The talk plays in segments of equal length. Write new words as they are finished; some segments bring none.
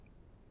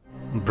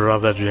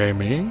Brother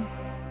Jamie?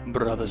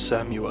 Brother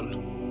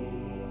Samuel.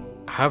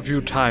 Have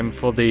you time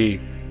for the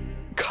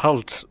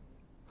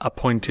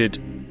cult-appointed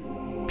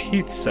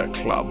pizza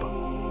club?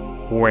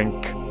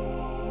 Wink.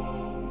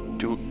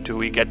 Do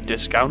we get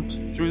discount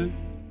through?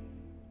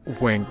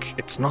 Wink.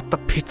 It's not the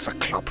pizza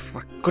club,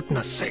 for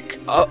goodness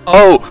sake.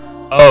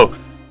 The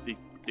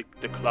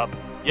club.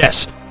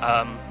 Yes.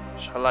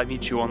 Shall I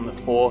meet you on the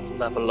 4th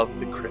level of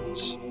the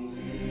crypts?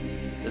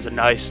 There's a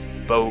nice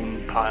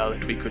bone pile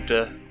that we could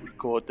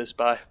record this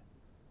by.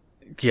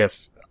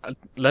 Yes.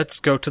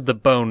 Let's go to the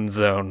bone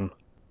zone.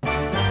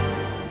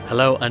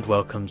 Hello and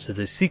welcome to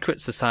the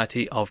Secret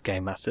Society of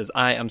Game Masters.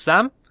 I am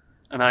Sam.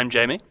 And I'm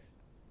Jamie.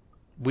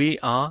 We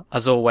are,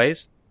 as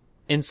always,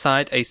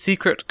 inside a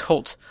secret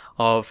cult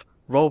of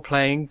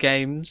role-playing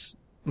games,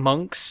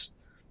 monks.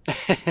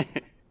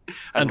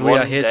 and we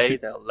one are here day to...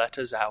 they'll let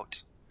us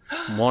out.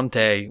 One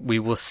day we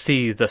will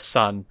see the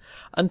sun.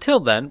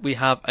 Until then, we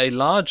have a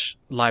large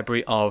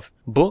library of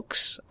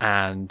books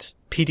and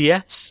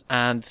PDFs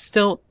and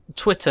still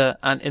Twitter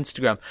and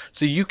Instagram.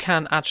 So you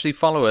can actually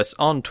follow us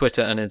on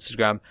Twitter and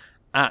Instagram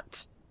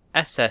at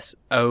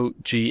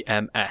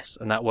SSOGMS,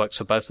 and that works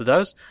for both of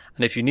those.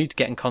 And if you need to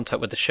get in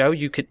contact with the show,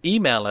 you can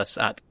email us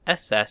at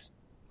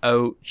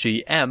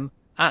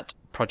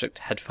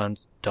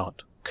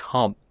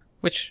ssogm@projectheadphones.com,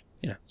 which,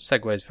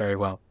 segues very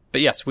well. But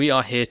yes, we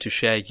are here to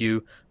share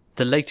you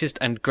the latest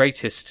and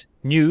greatest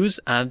news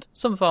and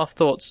some of our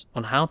thoughts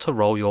on how to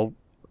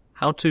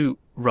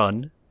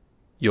run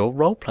your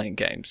role-playing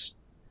games.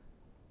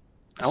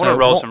 I want to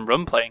roll some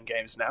run-playing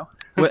games now.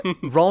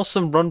 Roll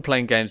some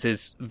run-playing games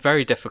is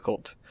very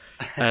difficult.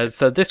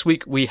 So this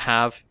week we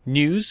have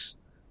news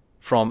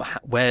from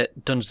where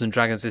Dungeons &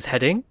 Dragons is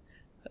heading,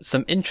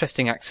 some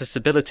interesting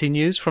accessibility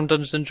news from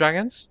Dungeons &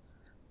 Dragons.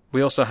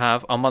 We also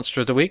have our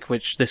Monster of the Week,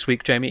 which this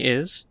week, Jamie,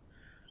 is...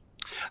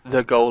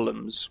 The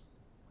Golems.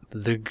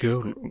 The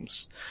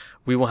Golems.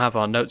 We will have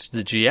our notes to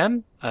the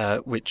GM,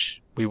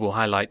 which we will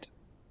highlight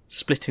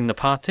splitting the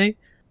party,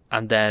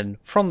 and then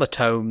from the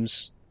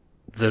tomes,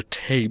 the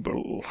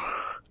table.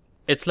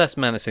 It's less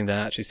menacing than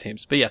it actually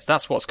seems. But yes,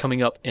 that's what's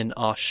coming up in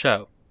our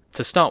show.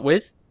 To start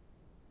with,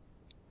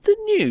 the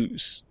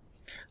news.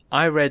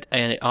 I read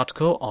an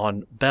article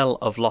on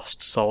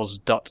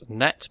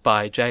belloflostsouls.net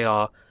by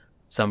J.R.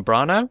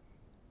 Zambrano.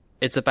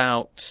 It's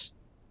about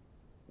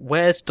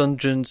where's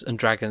Dungeons &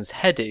 Dragons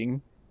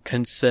heading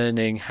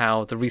concerning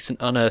how the recent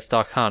Unearthed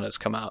Arcana has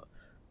come out.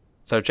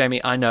 So, Jamie,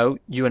 I know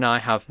you and I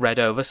have read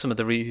over some of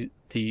the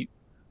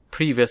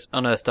previous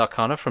Unearthed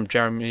Arcana from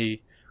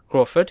Jeremy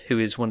Crawford, who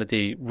is one of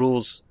the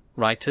rules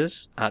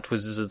writers at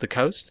Wizards of the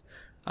Coast,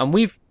 and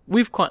we've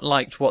quite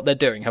liked what they're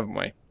doing, haven't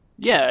we?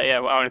 Yeah.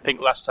 Well, I think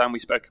last time we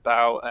spoke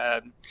about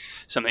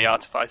some of the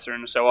Artificer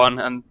and so on,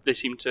 and they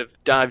seem to have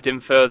dived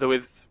in further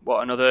with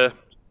another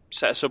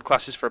set of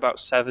subclasses for about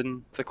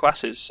 7 of the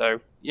classes. So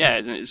yeah,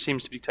 it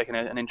seems to be taking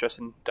an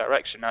interesting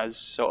direction, as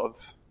sort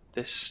of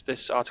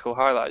this article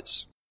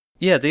highlights.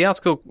 Yeah, the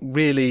article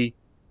really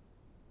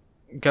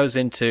goes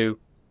into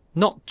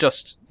not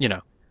just,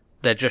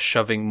 they're just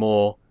shoving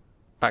more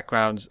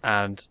backgrounds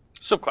and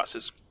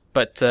subclasses,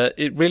 but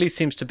it really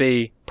seems to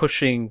be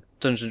pushing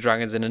Dungeons &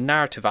 Dragons in a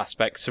narrative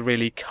aspect to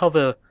really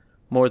cover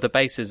more of the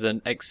bases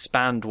and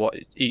expand what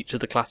each of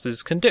the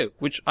classes can do,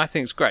 which I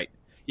think is great.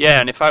 Yeah,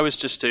 and if I was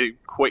just to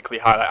quickly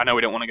highlight, I know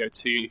we don't want to go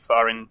too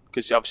far in,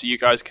 because obviously you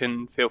guys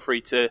can feel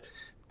free to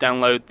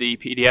download the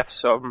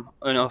PDFs from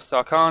Unearthed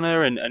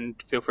Arcana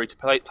and feel free to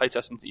play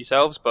test them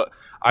yourselves, but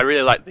I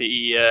really like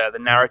the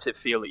narrative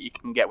feel that you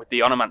can get with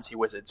the Onomancy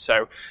Wizard.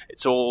 So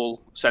it's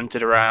all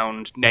centered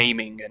around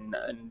naming and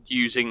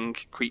using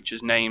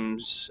creatures'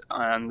 names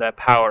and their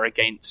power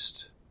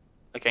against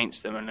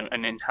them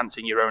and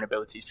enhancing your own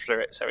abilities through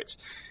it. So it's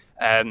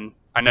I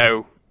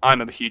know I'm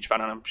a huge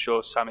fan, and I'm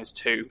sure Sam is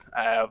too,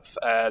 of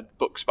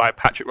books by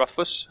Patrick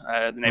Rothfuss,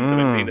 the name of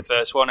them being the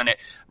first one, and it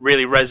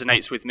really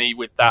resonates with me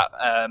with that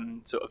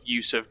sort of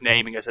use of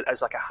naming as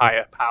like a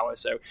higher power.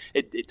 So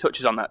it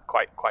touches on that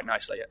quite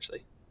nicely,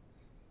 actually.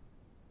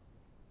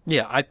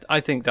 Yeah, I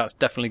think that's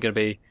definitely going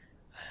to be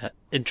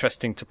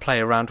interesting to play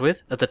around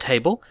with at the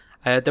table.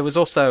 There was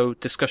also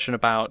discussion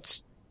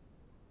about,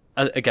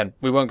 again,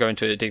 we won't go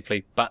into it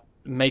deeply, but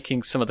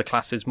making some of the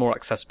classes more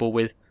accessible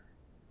with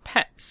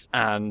pets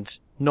and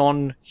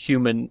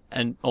non-human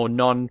or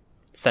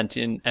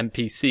non-sentient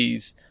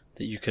NPCs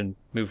that you can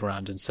move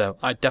around, and so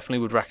I definitely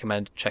would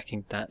recommend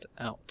checking that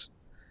out.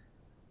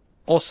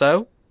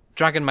 Also,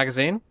 Dragon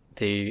Magazine,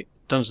 the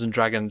Dungeons &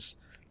 Dragons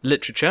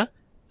literature,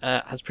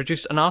 has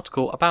produced an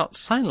article about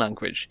sign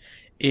language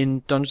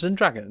in Dungeons &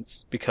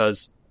 Dragons,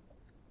 because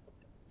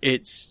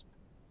it's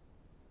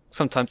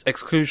sometimes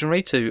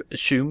exclusionary to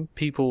assume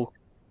people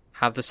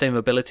have the same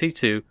ability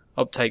to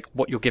uptake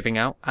what you're giving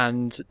out,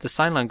 and the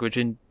sign language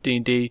in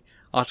D&D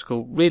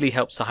article really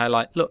helps to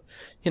highlight, look,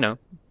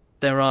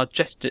 there are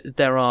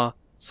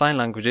sign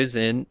languages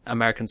in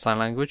American Sign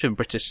Language and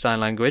British Sign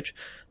Language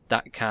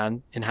that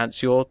can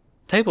enhance your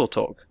table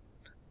talk.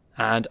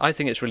 And I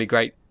think it's really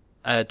great.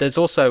 There's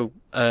also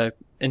an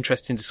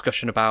interesting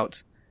discussion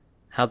about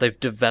how they've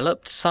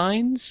developed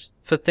signs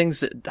for things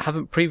that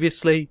haven't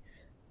previously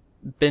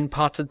been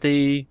part of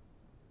the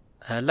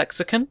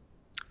lexicon.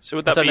 So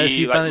would that I don't be know if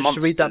you like managed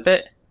monsters? to read that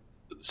bit.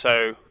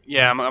 So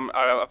yeah,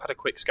 I've had a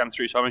quick scan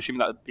through, so I'm assuming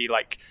that would be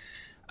like.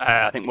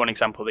 I think one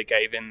example they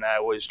gave in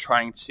there was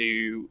trying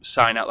to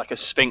sign out like a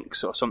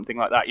sphinx or something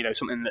like that.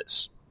 Something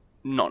that's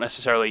not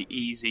necessarily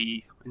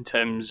easy in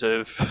terms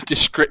of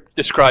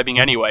describing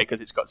anyway,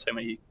 because it's got so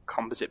many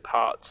composite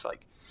parts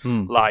like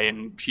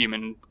lion,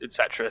 human,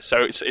 etc.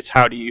 So it's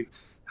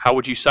how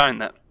would you sign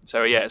that?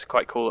 So yeah, it's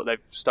quite cool that they've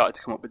started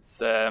to come up with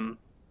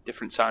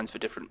different signs for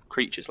different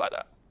creatures like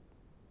that.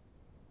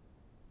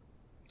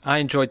 I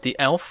enjoyed the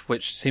elf,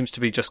 which seems to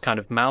be just kind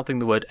of mouthing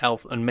the word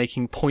elf and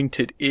making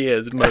pointed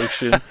ears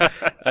motion,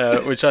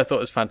 which I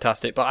thought was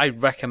fantastic. But I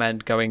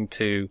recommend going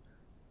to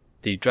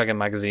the Dragon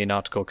Magazine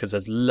article because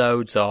there's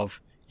loads of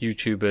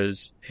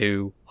YouTubers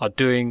who are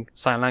doing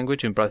sign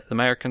language in both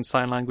American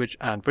Sign Language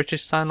and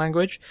British Sign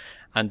Language,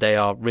 and they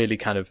are really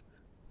kind of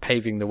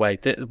paving the way.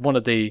 One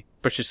of the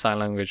British Sign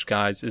Language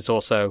guys is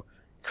also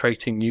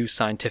creating new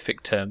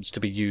scientific terms to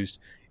be used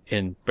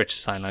in British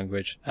Sign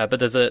Language. But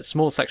there's a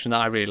small section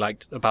that I really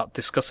liked about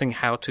discussing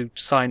how to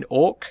sign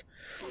orc.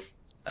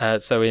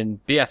 So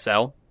in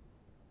BSL,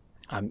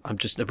 I'm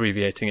just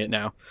abbreviating it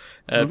now.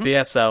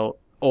 BSL,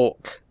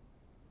 orc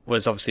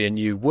was obviously a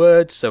new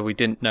word, so we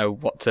didn't know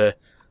what to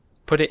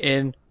put it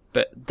in,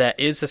 but there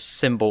is a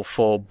symbol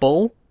for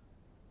bull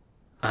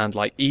and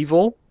like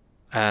evil,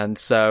 and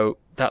so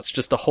that's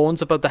just the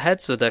horns above the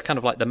head, so they're kind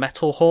of like the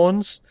metal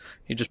horns.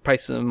 You just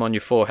place them on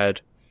your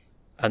forehead,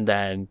 and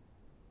then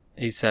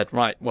he said,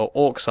 right, well,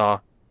 orcs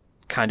are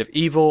kind of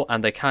evil,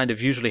 and they kind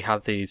of usually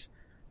have these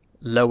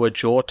lower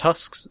jaw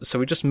tusks, so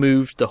we just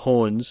moved the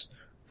horns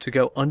to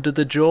go under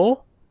the jaw.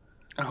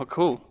 Oh,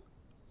 cool.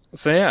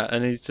 So yeah,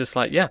 and he's just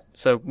like, yeah,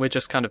 so we're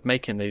just kind of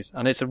making these,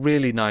 and it's a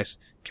really nice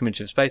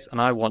community of space, and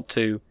I want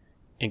to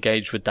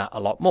engage with that a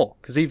lot more,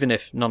 because even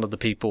if none of the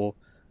people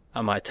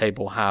at my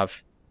table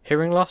have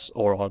hearing loss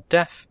or are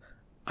deaf,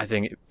 I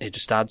think it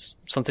just adds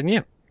something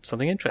new,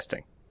 something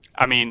interesting.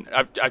 I mean,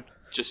 I've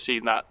just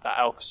seen that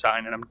elf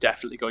sign, and I'm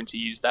definitely going to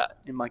use that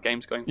in my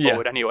games going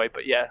forward anyway.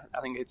 But yeah, I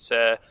think it's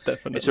a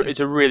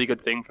really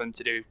good thing for them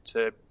to do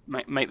to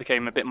make the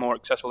game a bit more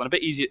accessible and a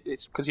bit easier.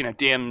 It's because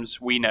DMs,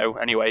 we know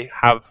anyway,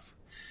 have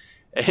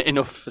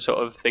enough sort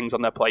of things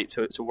on their plate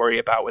to worry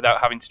about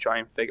without having to try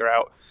and figure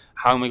out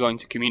how am we going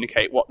to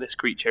communicate what this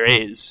creature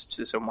is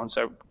to someone.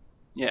 So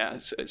yeah,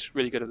 it's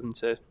really good of them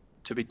to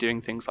be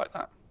doing things like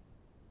that.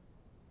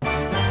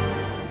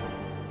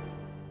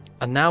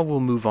 And now we'll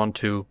move on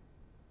to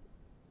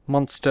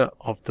Monster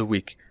of the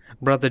Week.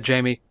 Brother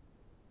Jamie,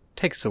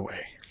 take us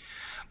away.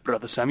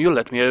 Brother Samuel,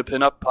 let me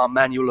open up our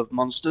Manual of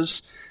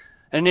Monsters.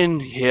 And in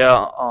here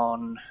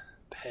on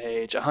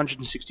page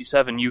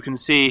 167, you can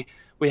see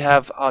we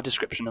have our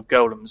description of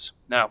golems.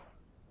 Now,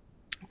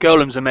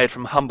 golems are made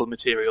from humble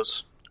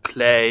materials,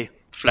 clay,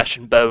 flesh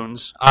and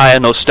bones,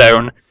 iron or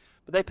stone,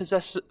 but they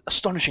possess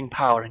astonishing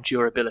power and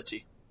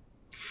durability.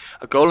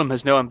 A golem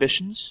has no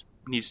ambitions,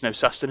 needs no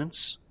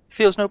sustenance,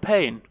 feels no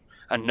pain,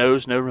 and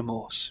knows no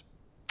remorse.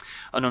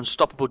 An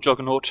unstoppable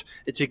juggernaut,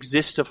 it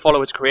exists to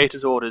follow its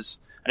creator's orders,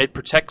 and it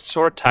protects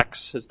or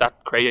attacks as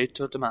that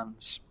creator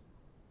demands.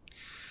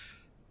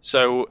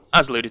 So,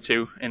 as alluded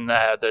to in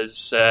there, there's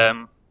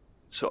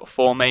sort of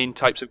four main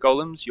types of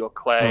golems: your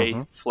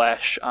clay,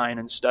 flesh, iron,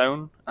 and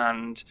stone,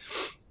 and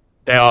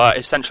they are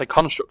essentially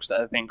constructs that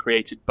have been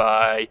created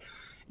by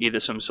either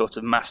some sort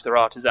of master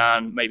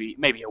artisan,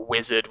 maybe a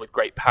wizard with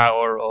great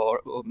power, or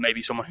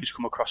maybe someone who's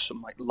come across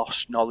some like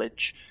lost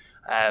knowledge.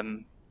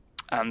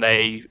 And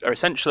they are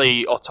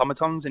essentially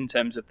automatons in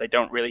terms of they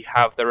don't really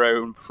have their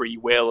own free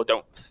will or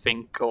don't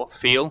think or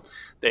feel.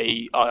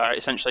 They are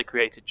essentially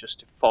created just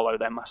to follow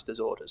their master's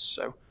orders.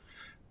 So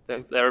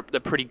they're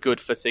pretty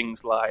good for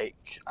things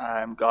like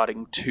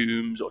guarding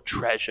tombs or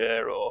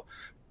treasure or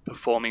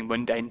performing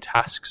mundane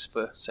tasks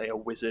for, say, a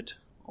wizard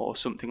or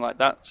something like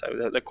that.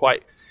 So they're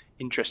quite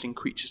interesting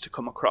creatures to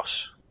come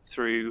across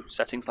through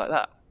settings like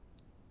that.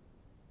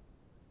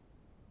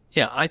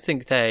 Yeah, I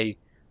think they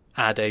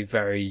add a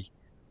very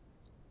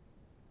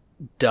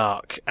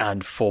dark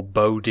and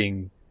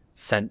foreboding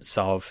sense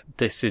of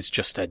this is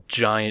just a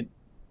giant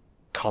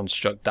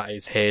construct that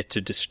is here to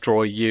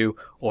destroy you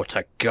or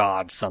to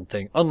guard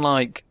something,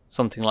 unlike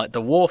something like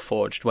the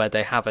Warforged where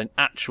they have an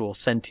actual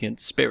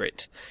sentient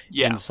spirit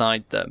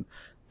inside them.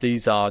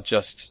 These are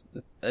just,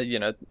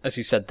 as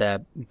you said,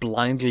 they're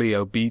blindly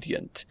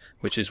obedient,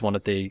 which is one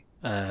of the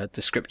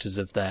descriptors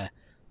of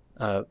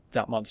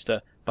that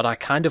monster. But I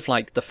kind of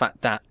like the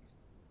fact that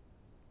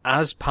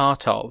as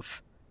part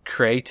of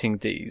creating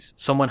these,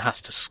 someone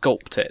has to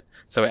sculpt it.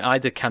 So it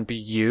either can be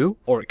you,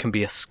 or it can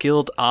be a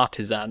skilled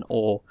artisan,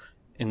 or,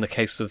 in the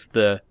case of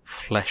the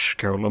flesh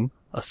golem,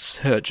 a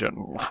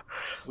surgeon.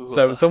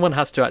 So someone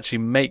has to actually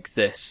make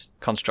this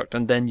construct,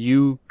 and then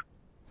you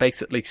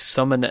basically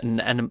summon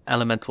an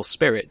elemental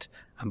spirit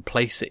and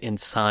place it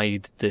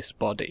inside this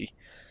body.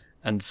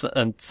 And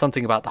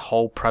something about the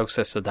whole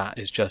process of that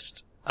is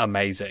just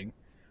amazing.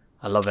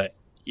 I love it.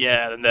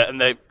 Yeah,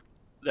 and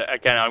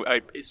again,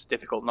 it's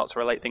difficult not to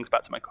relate things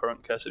back to my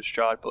current Curse of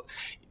Strahd, but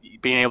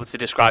being able to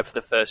describe for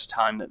the first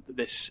time that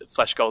this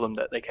flesh golem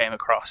that they came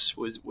across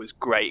was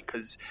great,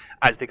 because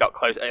as they got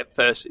close, at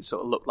first it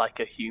sort of looked like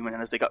a human,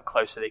 and as they got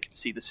closer they could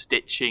see the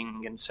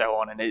stitching and so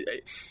on, and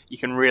you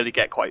can really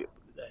get quite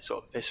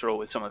sort of visceral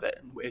with some of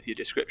it with your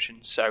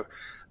descriptions. So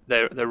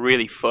they're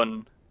really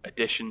fun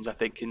additions, I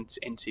think,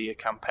 into your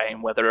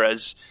campaign, whether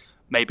as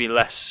maybe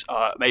less,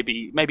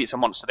 maybe it's a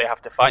monster they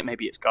have to fight,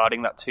 maybe it's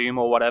guarding that tomb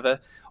or whatever,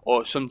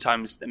 or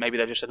sometimes maybe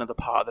they're just another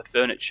part of the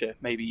furniture.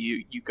 Maybe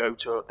you go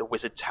to the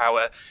wizard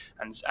tower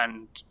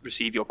and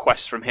receive your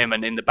quest from him,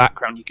 and in the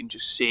background you can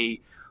just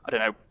see, I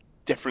don't know,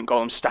 different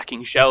golems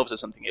stacking shelves or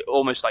something. It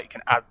almost like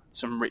can add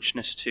some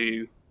richness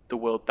to the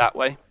world that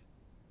way.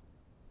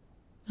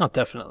 Oh,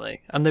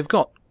 definitely. And they've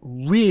got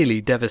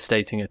really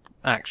devastating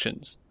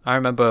actions. I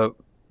remember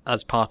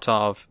as part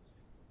of,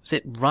 was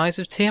it Rise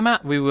of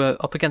Tiamat? We were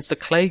up against a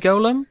clay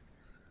golem.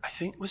 I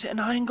think, was it an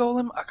iron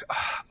golem?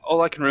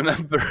 All I can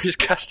remember is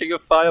casting a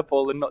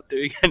fireball and not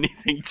doing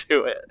anything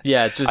to it.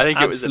 Yeah, just I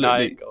think it was an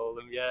iron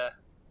golem, yeah.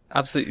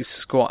 Absolutely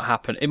squat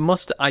happened.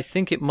 I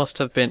think it must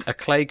have been a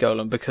clay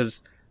golem,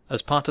 because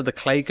as part of the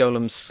clay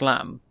golem's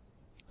slam,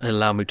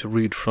 allow me to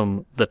read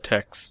from the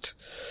text.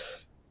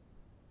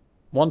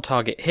 One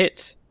target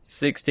hits,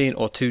 16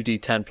 or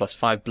 2d10 plus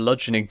 5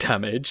 bludgeoning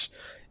damage.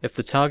 If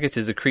the target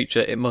is a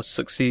creature, it must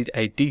succeed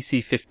a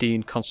DC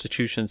 15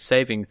 Constitution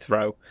saving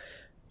throw,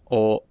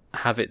 or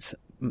have its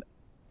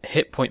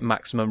hit point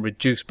maximum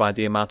reduced by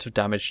the amount of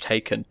damage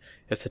taken.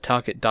 If the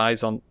target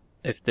dies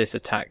if this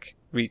attack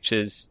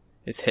reaches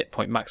its hit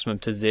point maximum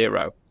to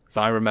 0. So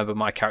I remember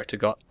my character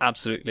got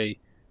absolutely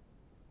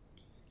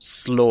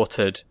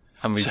slaughtered,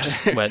 and we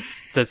just went,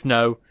 there's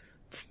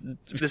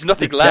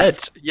nothing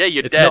left. Dead. Yeah,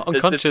 you're it's dead. Not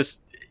unconscious.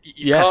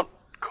 You can't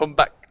come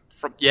back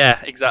from. Yeah,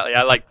 exactly.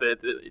 I like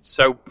it's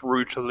so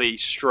brutally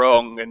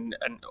strong, and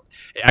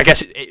I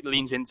guess it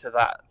leans into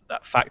that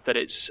fact that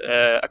it's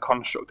a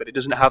construct, that it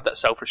doesn't have that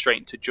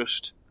self-restraint to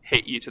just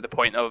hit you to the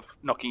point of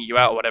knocking you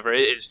out or whatever.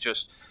 It is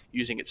just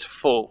using its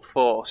full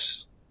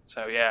force.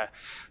 So yeah,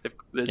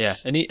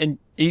 and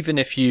even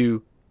if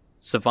you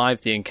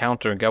survive the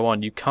encounter and go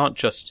on, you can't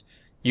just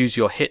use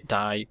your hit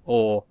die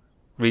or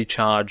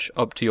recharge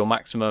up to your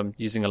maximum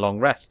using a long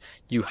rest.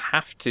 You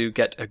have to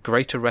get a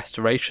greater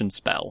restoration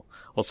spell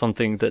or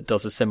something that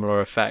does a similar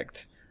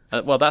effect.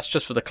 Well, that's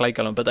just for the clay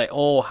golem, but they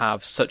all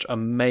have such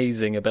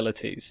amazing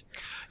abilities.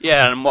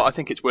 Yeah, and what I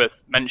think it's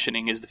worth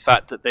mentioning is the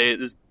fact that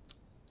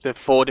the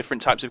 4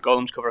 different types of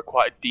golems cover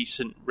quite a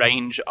decent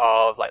range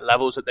of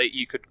levels that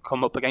you could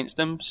come up against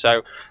them.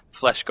 So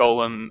flesh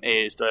golem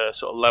is the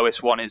sort of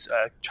lowest one, is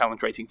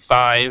challenge rating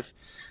 5.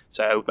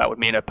 So that would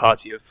mean a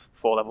party of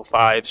 4 level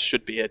 5s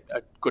should be a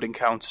good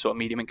encounter, sort of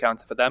medium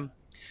encounter for them.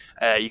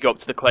 You go up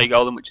to the clay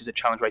golem, which is a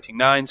challenge rating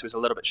 9, so it's a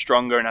little bit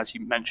stronger, and as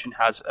you mentioned,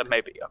 has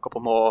maybe a couple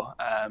more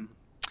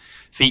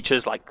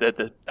features, like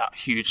that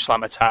huge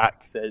slam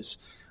attack. There's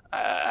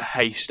a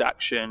haste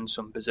action,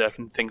 some berserk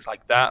and things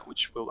like that,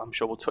 which I'm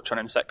sure we'll touch on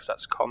in a sec, because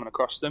that's common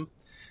across them,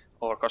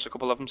 or across a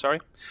couple of them, sorry.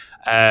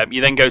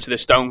 You then go to the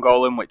stone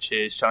golem, which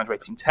is challenge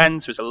rating 10,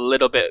 so it's a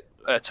little bit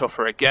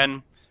tougher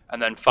again.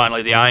 And then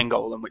finally the Iron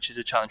Golem, which is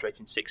a challenge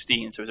rating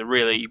 16, so it's a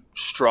really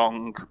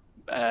strong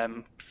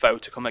foe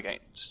to come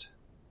against.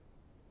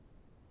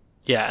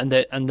 Yeah,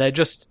 and they're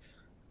just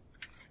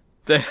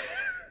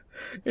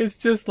it's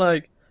just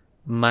like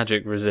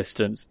magic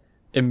resistance,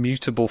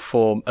 immutable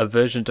form,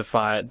 aversion to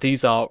fire.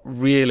 They're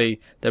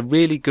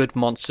really good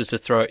monsters to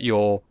throw at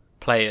your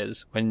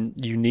players when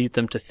you need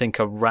them to think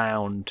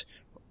around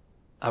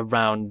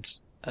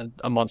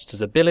a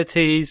monster's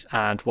abilities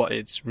and what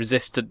it's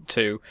resistant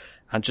to.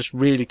 And just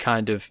really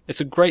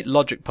it's a great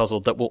logic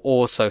puzzle that will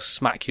also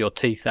smack your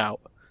teeth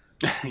out.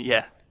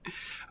 Yeah.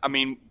 I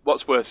mean,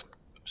 what's worth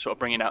sort of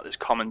bringing out that's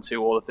common to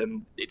all of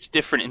them, it's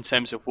different in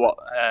terms of what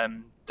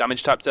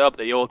damage types they are, but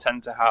they all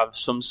tend to have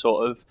some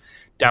sort of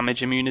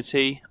damage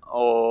immunity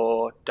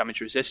or damage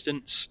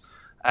resistance.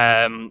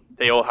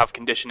 They all have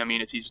condition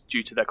immunities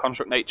due to their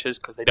construct natures,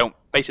 because they don't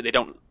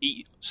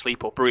eat,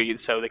 sleep, or breathe,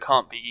 so they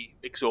can't be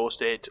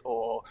exhausted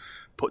or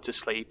put to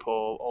sleep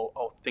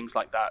or things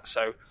like that.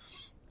 So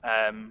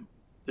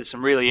there's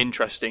some really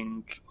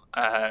interesting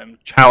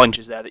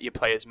challenges there that your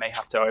players may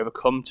have to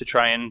overcome to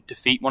try and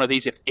defeat one of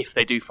these if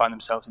they do find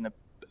themselves in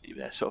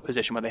a sort of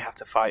position where they have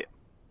to fight.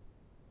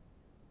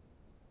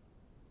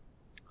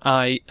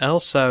 I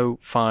also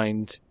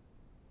find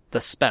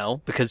the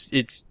spell, because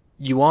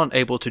you aren't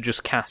able to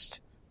just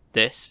cast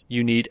this,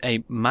 you need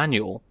a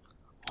manual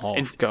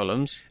of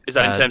golems. Is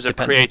that in terms of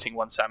creating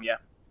one, Sam? Yeah.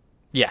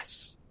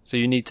 Yes. So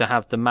you need to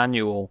have the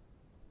manual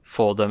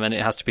for them, and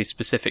it has to be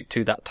specific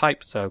to that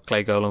type. So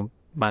clay golem,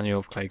 manual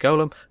of clay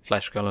golem;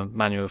 flesh golem,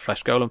 manual of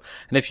flesh golem.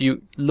 And if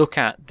you look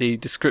at the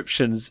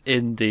descriptions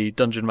in the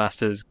Dungeon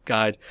Master's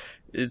Guide,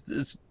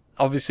 it's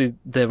obviously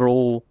they're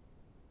all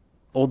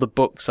the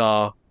books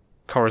are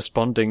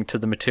corresponding to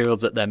the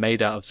materials that they're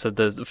made out of. So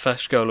the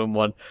flesh golem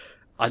one,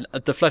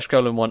 The Flesh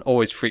Golem one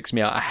always freaks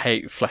me out. I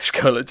hate Flesh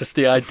Golem. Just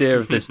the idea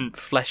of this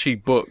fleshy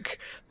book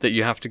that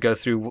you have to go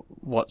through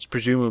what's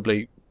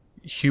presumably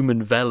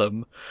human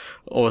vellum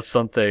or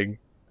something.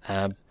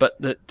 But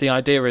the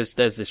idea is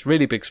there's this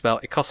really big spell.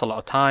 It costs a lot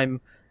of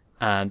time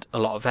and a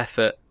lot of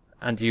effort,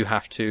 and you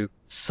have to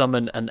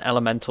summon an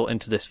elemental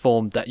into this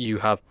form that you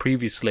have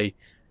previously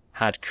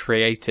had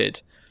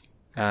created.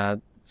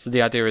 So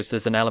the idea is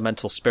there's an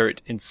elemental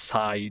spirit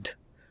inside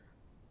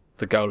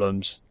the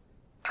golems.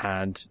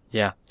 And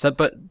yeah,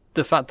 but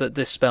the fact that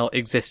this spell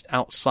exists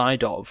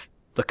outside of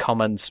the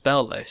common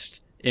spell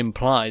list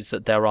implies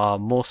that there are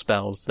more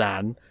spells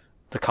than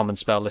the common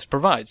spell list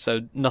provides.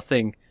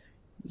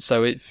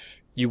 So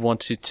if you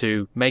wanted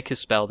to make a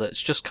spell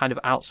that's just kind of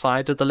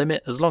outside of the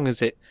limit, as long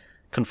as it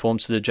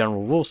conforms to the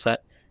general rule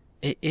set,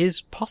 it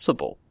is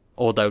possible,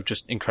 although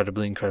just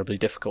incredibly, incredibly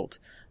difficult.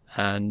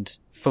 And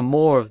for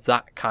more of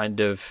that kind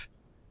of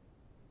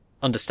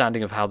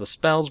understanding of how the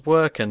spells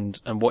work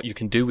and what you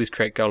can do with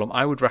Create Golem,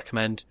 I would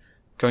recommend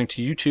going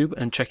to YouTube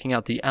and checking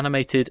out the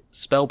animated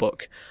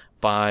spellbook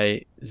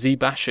by Z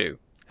Bashu.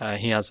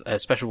 He has a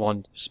special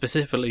one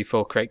specifically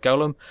for Create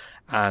Golem,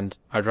 and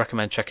I'd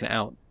recommend checking it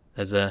out.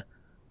 There's a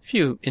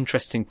few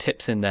interesting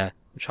tips in there,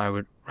 which I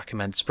would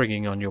recommend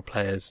springing on your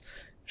players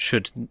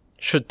should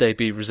they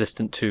be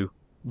resistant to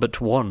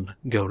but one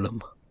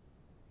golem. I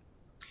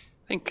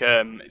think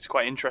it's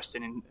quite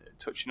interesting in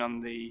touching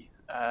on the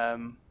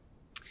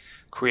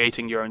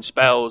creating your own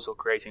spells or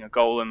creating a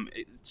golem.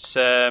 It's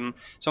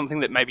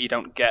something that maybe you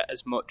don't get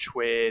as much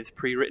with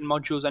pre-written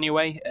modules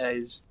anyway,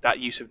 is that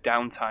use of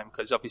downtime,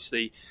 because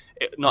obviously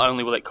not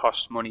only will it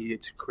cost money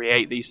to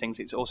create these things,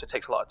 it also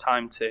takes a lot of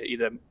time to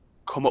either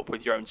come up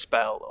with your own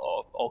spell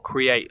or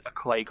create a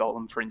clay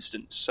golem, for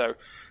instance. So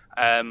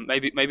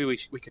maybe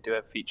we could do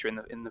a feature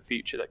in the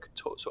future that could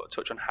sort of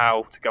touch on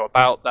how to go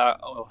about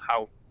that, or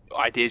how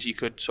ideas you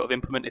could sort of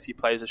implement if your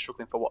players are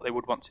struggling for what they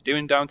would want to do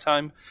in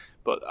downtime.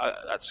 But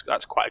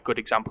that's quite a good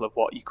example of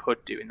what you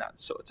could do in that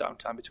sort of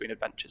downtime between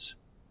adventures.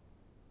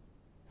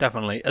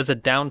 Definitely. As a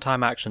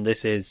downtime action,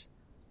 this is,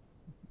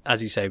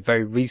 as you say,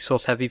 very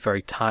resource heavy,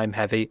 very time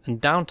heavy,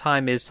 and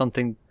downtime is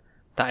something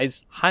that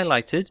is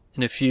highlighted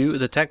in a few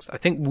of the texts. I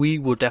think we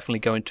will definitely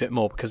go into it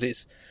more because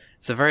it's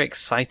a very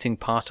exciting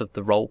part of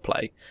the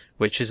roleplay,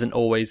 which isn't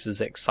always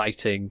as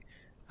exciting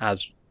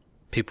as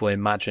people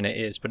imagine it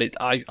is, but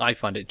I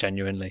find it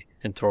genuinely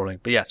enthralling.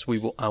 But yes,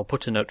 I'll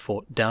put a note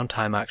for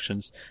downtime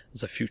actions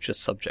as a future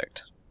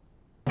subject.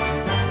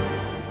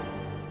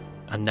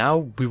 And now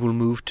we will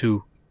move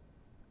to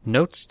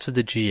notes to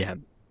the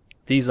GM.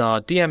 These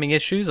are DMing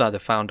issues either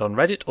found on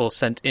Reddit or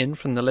sent in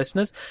from the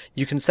listeners.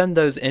 You can send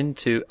those in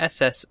to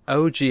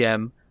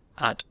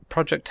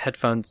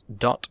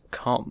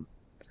ssogm@projectheadphones.com.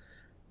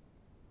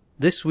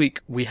 This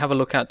week we have a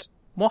look at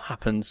what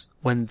happens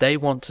when they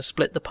want to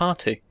split the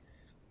party.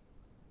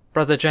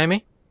 Brother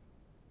Jamie?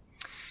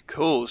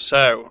 Cool.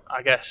 So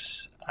I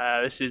guess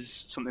this is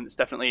something that's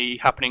definitely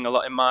happening a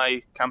lot in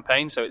my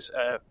campaign, so it's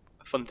a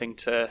fun thing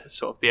to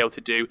sort of be able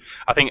to do.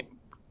 I think,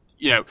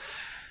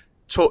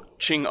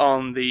 touching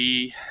on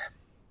the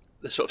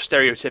sort of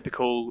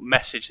stereotypical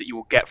message that you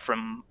will get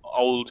from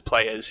old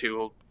players who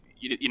will,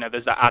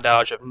 there's that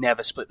adage of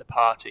never split the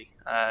party.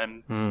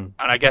 And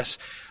I guess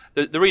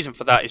the reason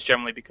for that is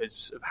generally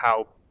because of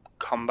how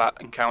combat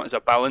encounters are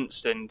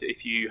balanced, and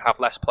if you have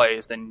less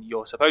players than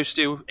you're supposed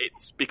to, it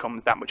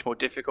becomes that much more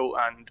difficult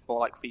and more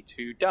likely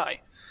to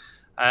die.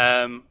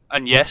 And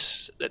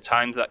yes, at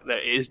times that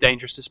it is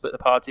dangerous to split the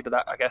party, but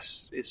that, I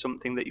guess, is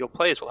something that your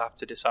players will have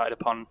to decide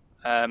upon.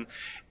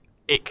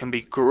 It can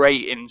be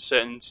great in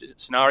certain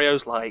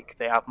scenarios, like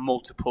they have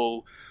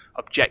multiple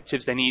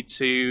objectives they need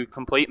to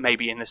complete,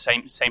 maybe in the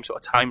same sort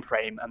of time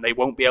frame, and they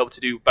won't be able to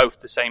do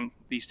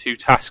these two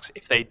tasks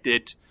if they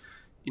did.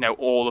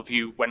 All of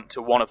you went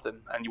to one of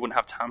them and you wouldn't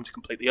have time to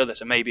complete the other.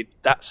 So maybe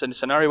that's in a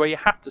scenario where you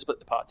have to split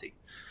the party.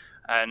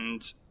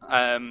 And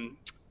I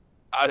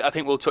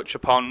think we'll touch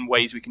upon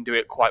ways we can do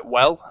it quite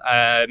well,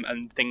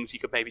 and things you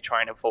could maybe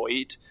try and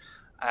avoid.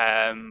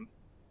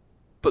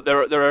 But there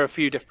are a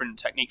few different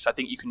techniques I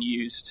think you can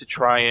use to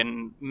try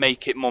and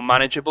make it more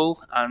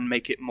manageable and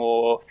make it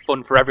more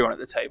fun for everyone at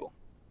the table.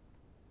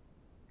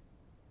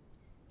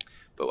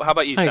 But how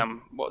about you,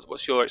 Sam?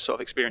 What's your sort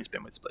of experience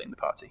been with splitting the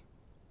party?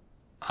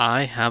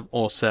 I have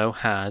also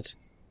had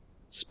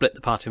split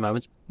the party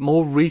moments.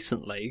 More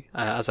recently,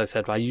 as I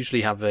said, I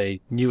usually have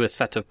a newer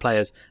set of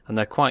players and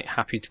they're quite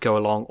happy to go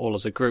along all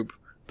as a group.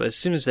 But as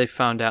soon as they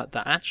found out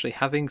that actually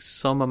having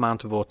some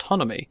amount of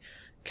autonomy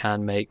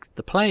can make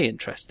the play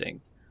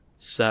interesting.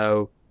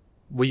 So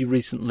we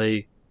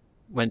recently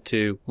went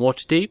to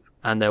Waterdeep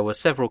and there were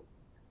several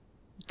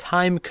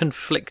time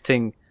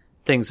conflicting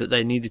things that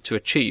they needed to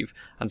achieve.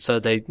 And so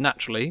they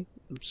naturally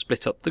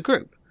split up the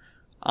group.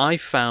 I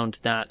found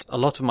that a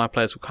lot of my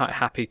players were quite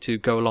happy to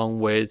go along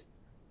with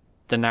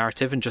the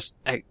narrative and just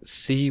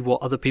see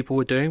what other people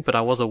were doing, but I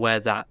was aware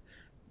that,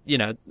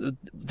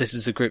 this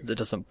is a group that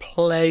doesn't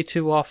play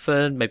too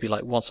often, maybe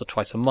like once or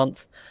twice a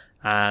month,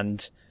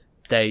 and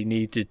they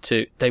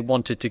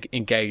wanted to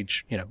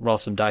engage, roll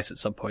some dice at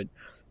some point.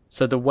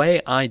 So the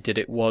way I did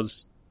it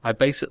was I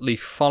basically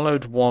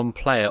followed one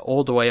player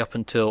all the way up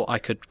until I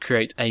could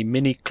create a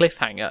mini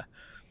cliffhanger,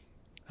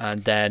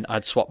 and then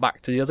I'd swap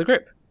back to the other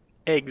group.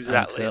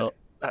 Exactly.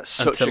 That's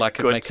such a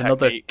good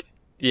technique.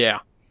 Yeah,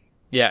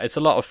 it's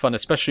a lot of fun,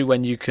 especially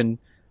when you can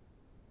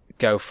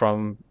go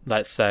from,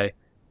 let's say,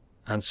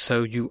 and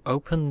so you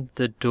open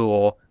the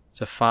door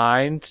to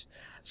find.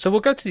 So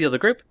we'll go to the other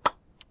group.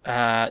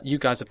 You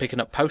guys are picking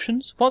up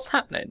potions. What's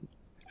happening?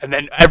 And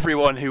then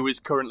everyone who is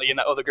currently in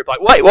that other group,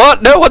 like, wait,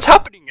 what? No, what's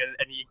happening?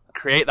 And you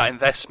create that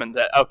investment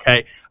that,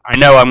 okay, I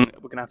know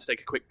we're going to have to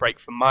take a quick break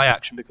from my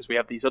action because we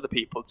have these other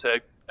people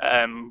to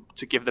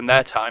give them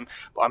their time.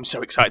 But I'm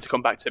so excited to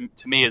come back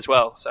to me as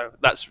well. So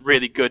that's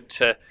really good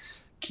to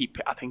keep,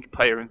 I think,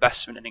 player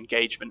investment and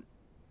engagement.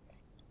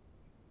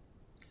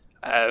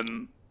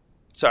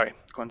 Sorry,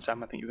 go on,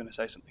 Sam. I think you were going to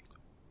say something.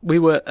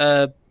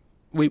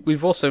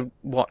 We've also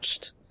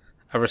watched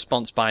a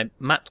response by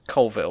Matt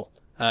Colville,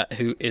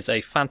 who is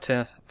a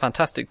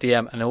fantastic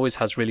DM and always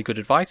has really good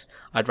advice.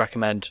 I'd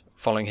recommend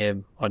following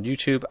him on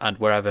YouTube and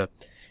wherever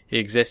he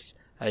exists.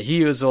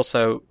 He has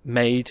also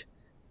made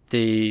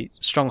the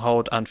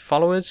Stronghold and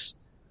Followers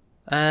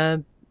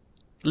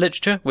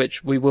literature,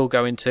 which we will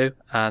go into,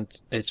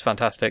 and it's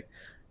fantastic.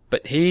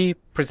 But he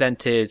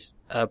presented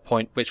a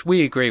point which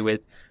we agree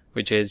with,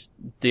 which is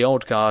the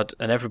old guard,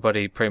 and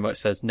everybody pretty much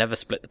says never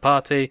split the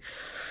party,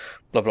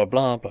 blah, blah,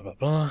 blah, blah, blah,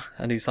 blah.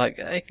 And he's like,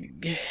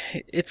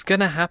 it's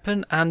gonna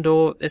happen,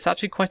 or it's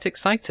actually quite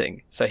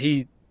exciting. So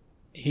he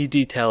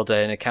detailed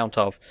an account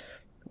of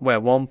where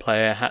one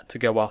player had to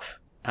go off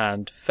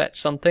and fetch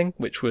something,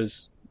 which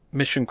was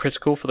mission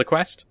critical for the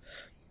quest.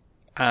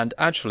 And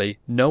actually,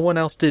 no one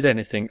else did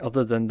anything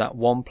other than that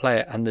one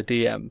player and the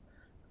DM.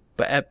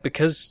 But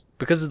because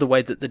of the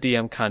way that the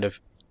DM kind of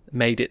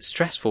made it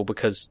stressful,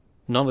 because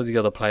none of the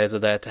other players are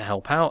there to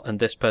help out, and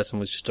this person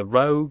was just a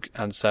rogue,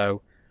 and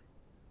so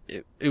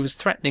it was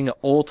threatening at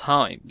all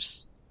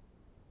times,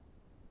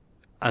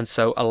 and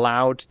so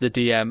allowed the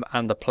DM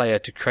and the player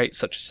to create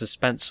such a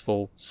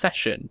suspenseful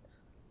session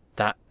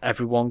that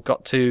everyone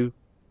got to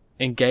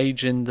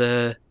engage in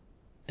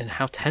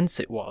how tense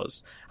it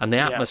was and the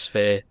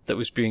atmosphere that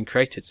was being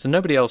created. So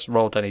nobody else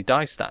rolled any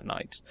dice that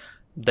night.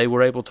 They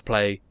were able to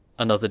play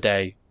another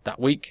day that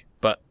week.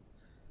 But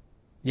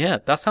yeah,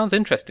 that sounds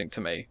interesting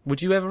to me.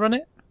 Would you ever run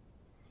it?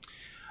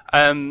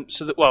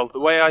 The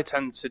way I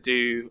tend to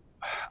do,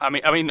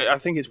 I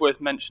think it's worth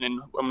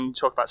mentioning when we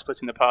talk about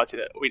splitting the party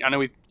that I know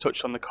we've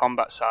touched on the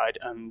combat side,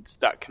 and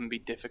that can be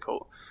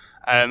difficult.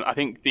 I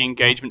think the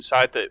engagement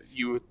side that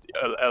you were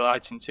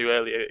alighting to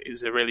earlier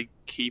is a really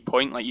key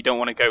point. Like, you don't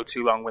want to go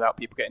too long without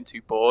people getting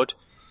too bored,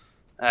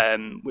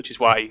 which is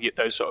why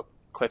those sort of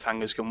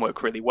cliffhangers can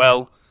work really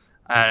well,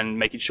 and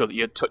making sure that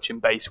you're touching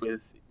base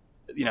with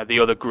the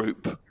other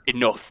group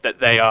enough that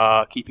they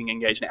are keeping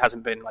engaged and it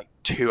hasn't been like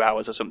 2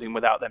 hours or something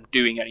without them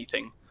doing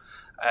anything.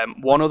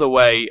 One other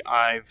way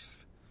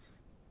I've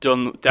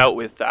dealt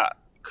with that,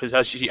 because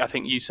I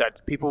think you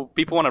said, people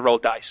want to roll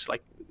dice,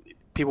 like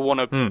people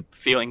want to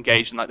feel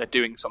engaged and like they're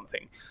doing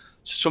something.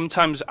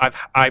 Sometimes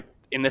I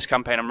in this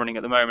campaign I'm running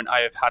at the moment,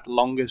 I have had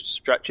longer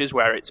stretches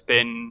where it's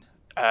been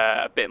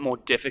a bit more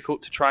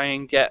difficult to try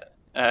and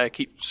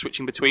keep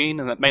switching between,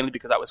 and that mainly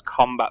because that was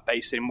combat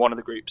based in one of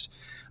the groups.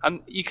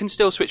 You can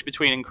still switch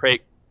between and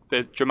create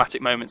the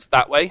dramatic moments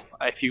that way.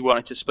 If you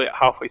wanted to split it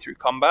halfway through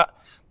combat,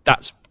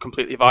 that's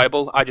completely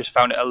viable. I just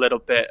found it a little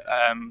bit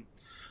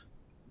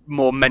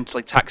more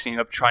mentally taxing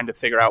of trying to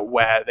figure out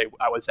where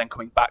I was then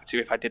coming back to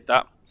if I did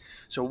that.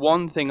 So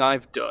one thing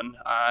I've done,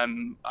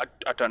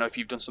 I don't know if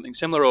you've done something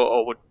similar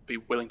or would be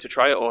willing to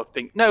try it, or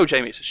think, no,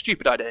 Jamie, it's a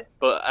stupid idea.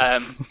 But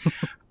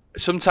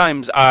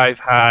sometimes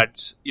I've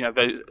had,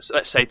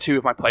 let's say 2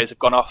 of my players have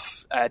gone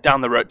off down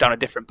the road, down a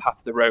different path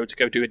of the road to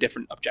go do a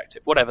different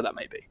objective, whatever that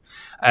may be.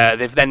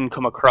 They've then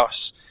come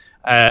across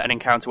an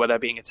encounter where they're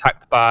being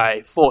attacked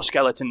by 4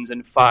 skeletons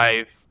and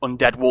 5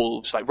 undead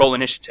wolves, like roll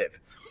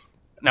initiative.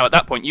 Now at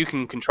that point you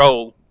can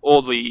control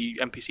all the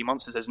NPC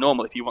monsters as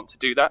normal if you want to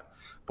do that.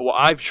 But what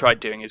I've tried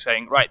doing is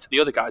saying, right, to the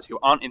other guys who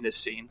aren't in this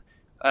scene,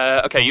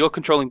 okay, you're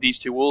controlling these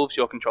 2 wolves,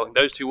 you're controlling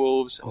those 2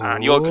 wolves,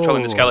 and you're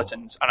controlling the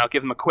skeletons, and I'll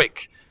give them a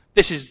quick...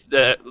 This is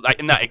like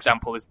in that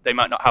example, is they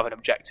might not have an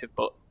objective,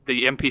 but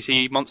the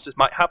NPC monsters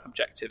might have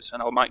objectives,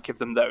 and I might give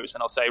them those,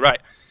 and I'll say,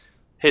 right,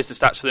 here's the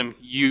stats for them,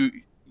 you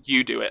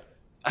do it.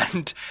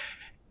 And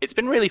it's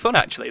been really fun,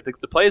 actually.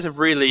 The players have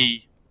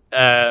really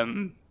got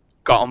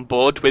on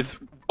board with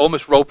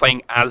almost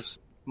role-playing as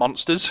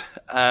monsters,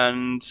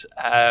 and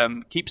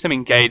keeps them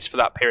engaged for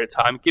that period of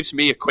time. It gives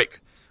me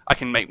I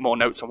can make more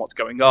notes on what's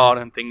going on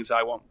and things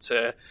I want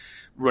to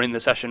run in the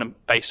session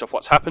based off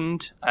what's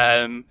happened.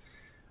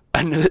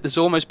 And there's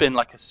almost been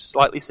like a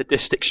slightly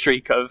sadistic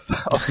streak of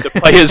the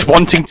players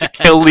wanting to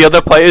kill the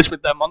other players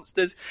with their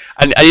monsters,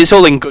 and it's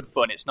all in good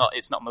fun. It's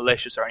not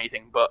malicious or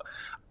anything, but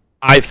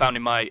I've found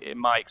in my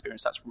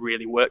experience that's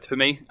really worked for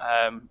me.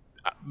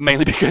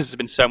 Mainly because there's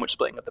been so much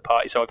splitting of the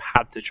party, so I've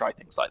had to try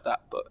things like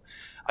that. But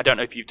I don't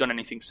know if you've done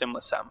anything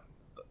similar, Sam.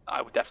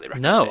 I would definitely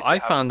recommend No, it. I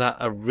found that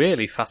a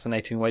really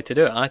fascinating way to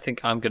do it. I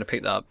think I'm going to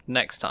pick that up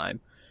next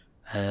time.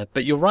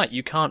 But you're right,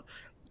 you can't...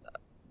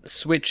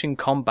 Switching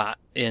combat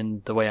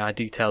in the way I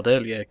detailed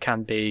earlier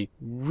can be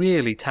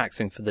really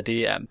taxing for the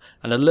DM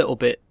and a little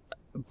bit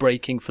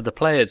breaking for the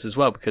players as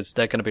well, because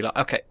they're going to be like,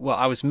 okay, well,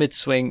 I was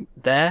mid-swing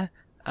there,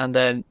 and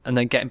then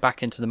getting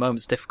back into the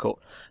moment's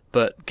difficult.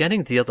 But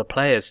getting the other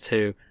players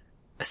to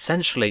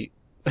essentially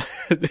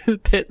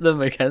pit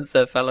them against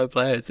their fellow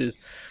players is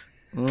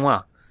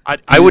mwah,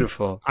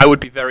 beautiful. I would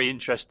be very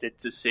interested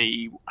to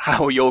see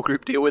how your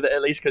group deal with it,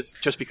 at least, because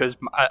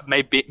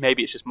maybe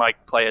it's just my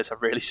players are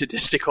really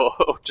sadistic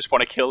or just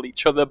want to kill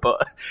each other,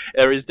 but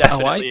there is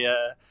definitely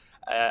an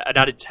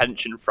added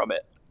tension from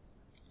it.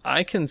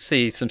 I can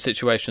see some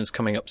situations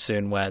coming up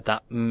soon where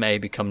that may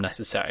become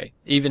necessary,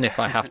 even if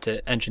I have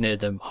to engineer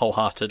them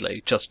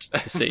wholeheartedly just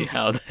to see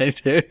how they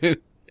do.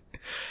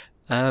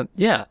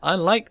 Yeah, I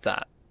like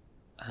that.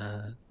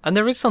 And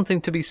there is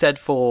something to be said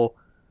for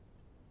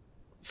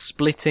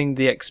splitting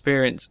the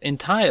experience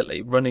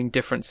entirely, running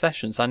different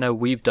sessions. I know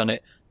we've done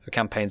it for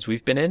campaigns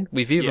we've been in.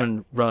 We've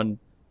even run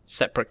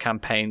separate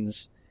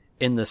campaigns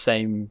in the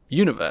same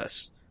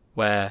universe,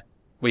 where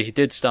we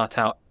did start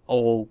out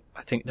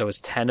I think there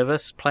was 10 of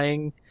us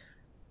playing,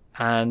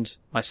 and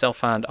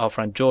myself and our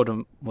friend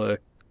Jordan were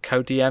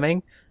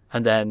co-DMing,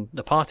 and then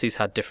the parties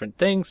had different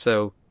things,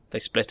 so they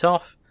split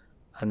off,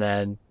 and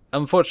then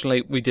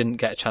unfortunately we didn't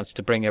get a chance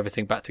to bring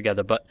everything back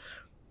together, but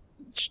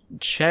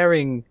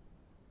sharing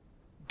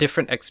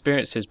different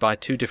experiences by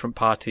two different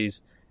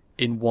parties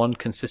in one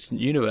consistent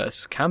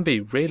universe can be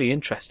really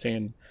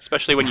interesting.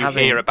 Especially when you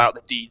hear about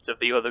the deeds of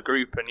the other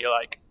group and you're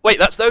like, wait,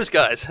 that's those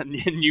guys, and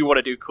you want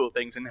to do cool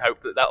things and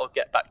hope that will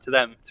get back to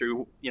them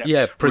through,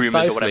 precisely,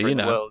 rumors or whatever in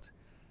the world.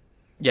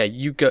 Yeah,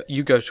 you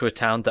go to a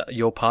town that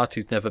your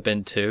party's never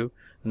been to,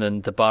 and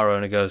then the bar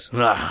owner goes,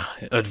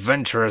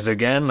 adventurers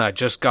again, I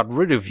just got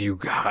rid of you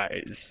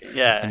guys.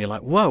 Yeah. And you're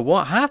like, whoa,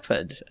 what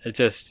happened? It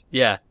just,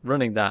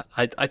 running that.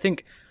 I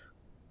think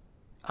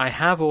I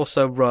have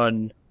also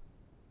run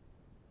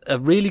a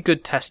really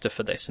good tester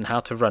for this, and how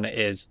to run it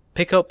is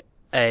pick up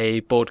a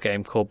board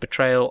game called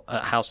Betrayal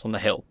at House on the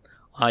Hill.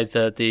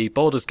 Either the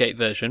Baldur's Gate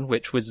version,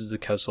 which Wizards of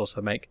the Coast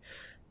also make,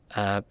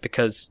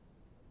 because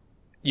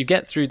you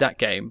get through that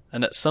game,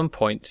 and at some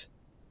point,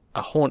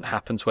 a haunt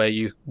happens where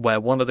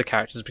one of the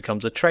characters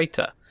becomes a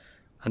traitor.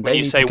 And when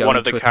you say one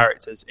of the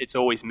characters, it's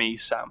always me,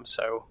 Sam,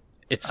 so...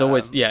 It's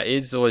always, it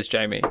is always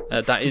Jamie.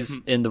 That is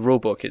in the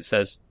rulebook. It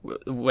says,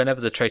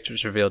 whenever the traitor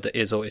is revealed, it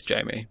is always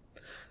Jamie.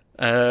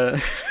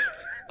 It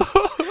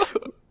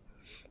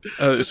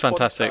was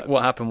fantastic.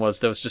 What happened was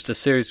there was just a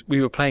series.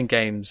 We were playing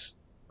games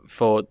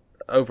for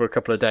over a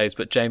couple of days,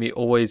 but Jamie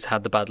always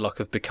had the bad luck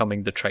of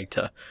becoming the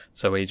traitor.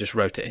 So we just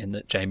wrote it in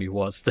that Jamie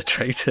was the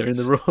traitor in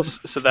the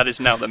rules. So that is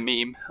now the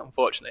meme.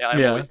 Unfortunately,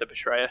 I'm always the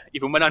betrayer.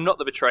 Even when I'm not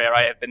the betrayer,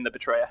 I have been the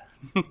betrayer.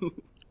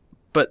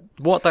 But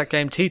what that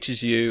game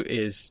teaches you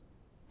is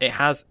it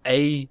has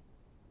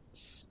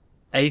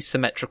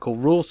asymmetrical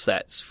rule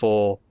sets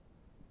for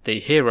the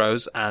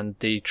heroes and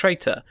the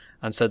traitor,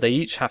 and so they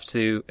each have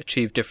to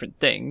achieve different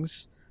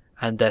things,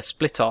 and they're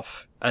split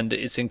off, and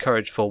it's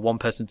encouraged for one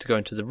person to go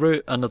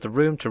into another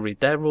room to read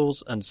their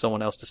rules and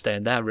someone else to stay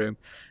in their room,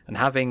 and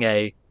having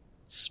a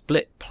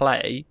split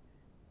play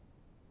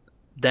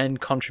then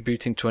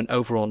contributing to an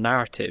overall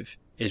narrative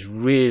is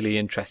really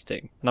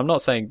interesting. And I'm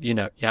not saying,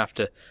 you have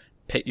to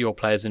pit your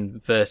players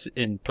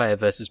in player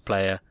versus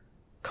player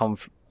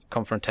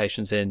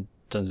confrontations in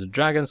Dungeons and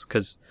Dragons,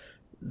 because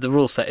the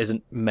rule set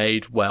isn't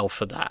made well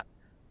for that.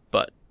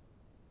 But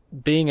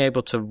being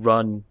able to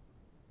run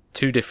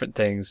two different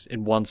things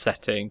in one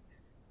setting,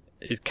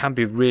 it can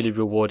be really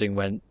rewarding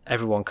when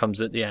everyone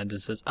comes at the end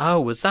and says, oh,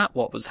 was that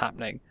what was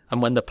happening?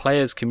 And when the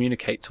players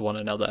communicate to one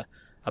another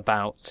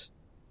about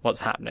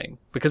what's happening.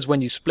 Because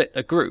when you split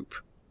a group,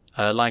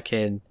 like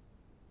in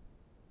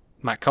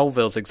Matt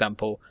Colville's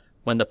example,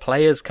 when the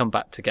players come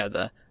back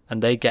together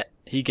and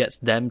he gets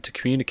them to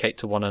communicate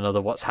to one another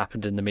what's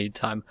happened in the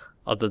meantime,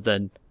 other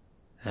than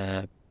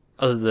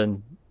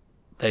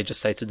they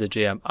just say to the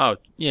GM, oh,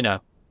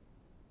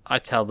 I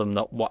tell them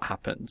what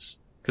happens.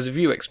 Because have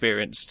you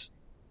experienced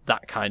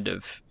that kind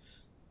of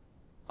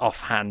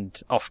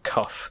offhand,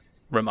 off-cuff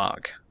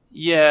remark?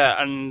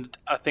 Yeah, and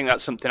I think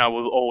that's something I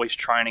will always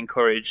try and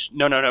encourage.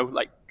 No,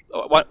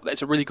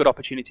 it's a really good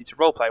opportunity to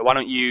roleplay. Why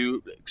don't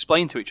you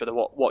explain to each other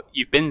what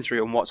you've been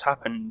through and what's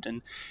happened?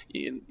 And,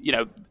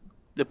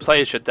 the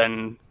players should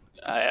then,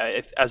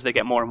 as they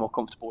get more and more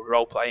comfortable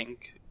role-playing,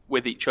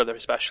 with each other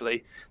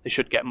especially, they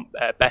should get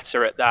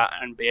better at that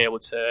and be able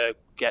to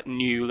get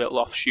new little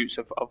offshoots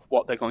of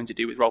what they're going to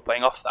do with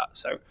role-playing off that.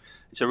 So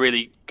it's a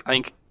really, I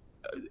think,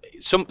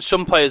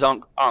 some players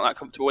aren't that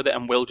comfortable with it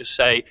and will just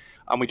say,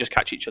 and we just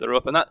catch each other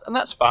up, and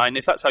that's fine.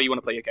 If that's how you want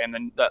to play your game,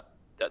 then that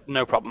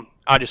no problem.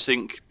 I just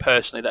think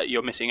personally that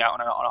you're missing out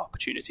on an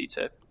opportunity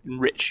to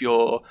enrich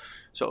your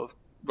sort of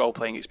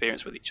role-playing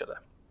experience with each other.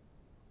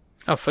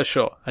 Oh, for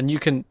sure. And you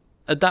can,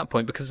 at that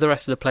point, because the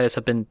rest of the players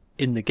have been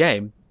in the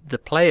game, the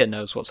player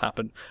knows what's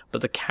happened,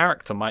 but the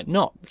character might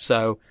not.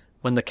 So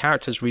when the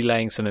character's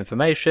relaying some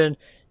information,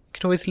 you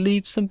can always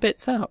leave some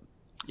bits out.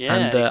 Yeah,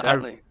 and,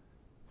 exactly.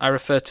 I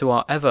refer to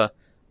our ever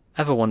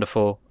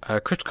wonderful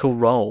Critical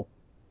Role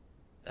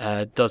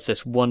does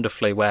this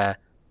wonderfully, where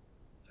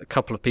a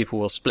couple of people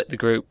will split the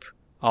group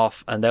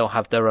off and they'll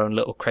have their own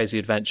little crazy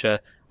adventure,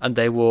 and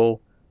they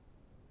will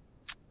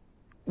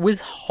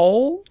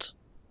withhold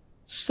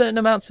certain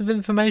amounts of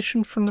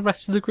information from the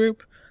rest of the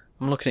group.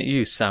 I'm looking at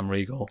you, Sam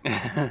Riegel.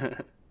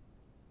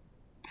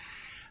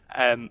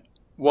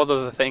 One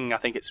other thing I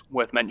think it's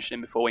worth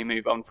mentioning before we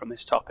move on from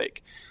this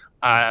topic,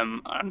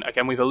 and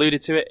again we've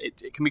alluded to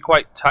it, it can be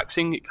quite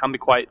taxing, it can be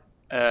quite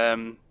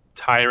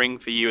tiring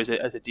for you as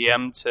a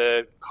DM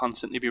to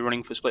constantly be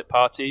running for split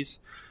parties.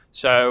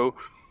 So,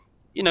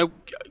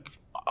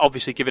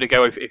 obviously give it a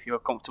go if you're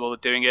comfortable with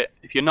doing it.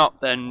 If you're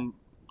not, then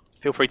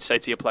feel free to say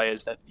to your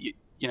players that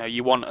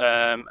you want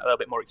a little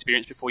bit more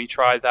experience before you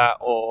try that,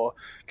 or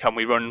can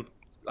we run,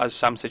 as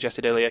Sam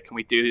suggested earlier, can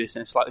we do this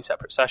in a slightly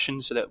separate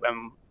session so that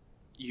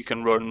you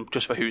can run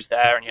just for who's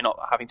there and you're not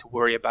having to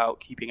worry about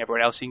keeping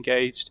everyone else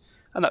engaged.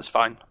 And that's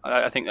fine.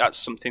 I think that's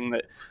something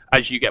that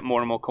as you get more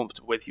and more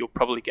comfortable with, you'll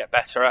probably get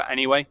better at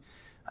anyway.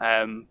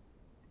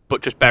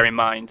 But just bear in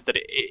mind that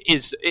it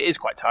is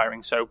quite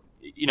tiring. So,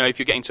 if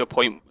you're getting to a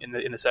point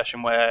in the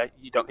session where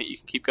you don't think you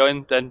can keep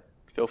going, then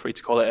feel free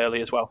to call it early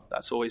as well.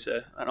 That's always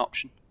an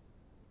option.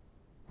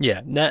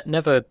 Yeah,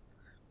 never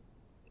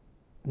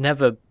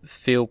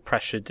feel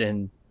pressured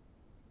in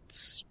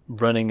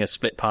running a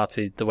split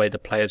party the way the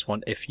players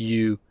want if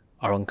you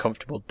are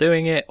uncomfortable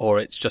doing it or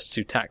it's just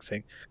too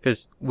taxing.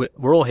 Because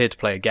we're all here to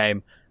play a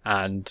game,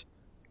 and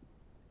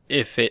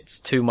if it's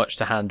too much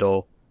to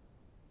handle,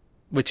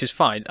 which is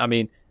fine. I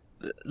mean,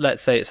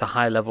 let's say it's a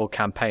high-level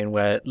campaign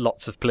where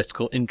lots of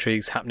political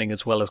intrigues happening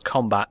as well as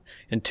combat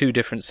in two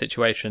different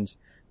situations,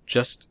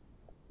 just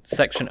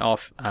section it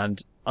off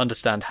and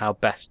understand how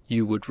best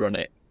you would run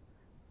it.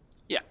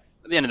 Yeah,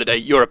 at the end of the day,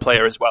 you're a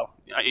player as well.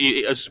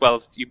 As well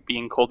as you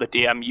being called a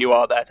DM, you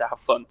are there to have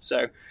fun.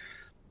 So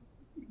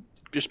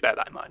just bear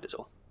that in mind as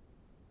well.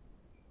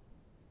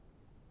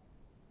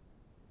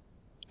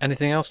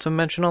 Anything else to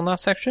mention on that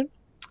section?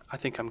 I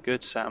think I'm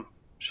good, Sam.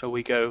 Shall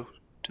we go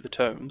to the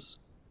tomes?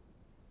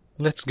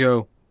 Let's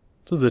go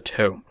to the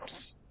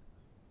tomes.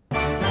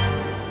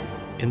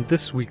 In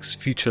this week's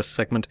feature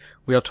segment,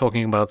 we are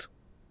talking about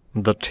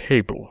the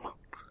table.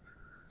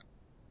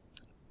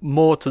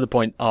 More to the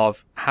point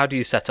of how do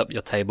you set up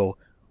your table,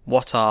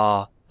 what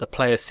are the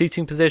players'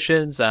 seating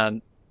positions,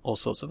 and all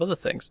sorts of other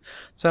things.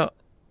 So,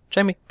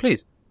 Jamie,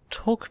 please,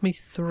 talk me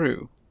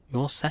through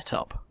your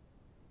setup.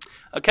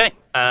 Okay.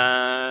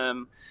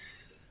 I've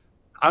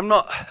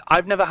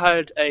never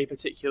had a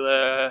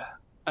particular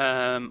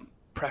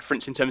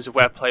preference in terms of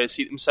where players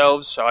seat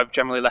themselves, so I've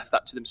generally left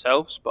that to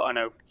themselves, but I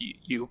know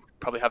you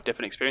probably have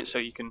different experience, so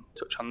you can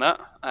touch on that.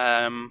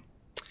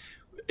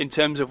 In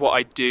terms of what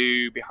I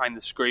do behind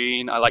the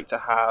screen, I like to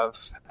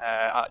have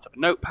a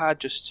notepad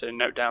just to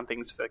note down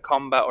things for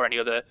combat or any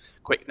other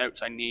quick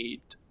notes I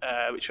need,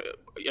 which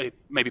are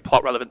maybe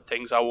plot-relevant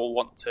things I will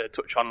want to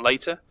touch on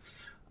later.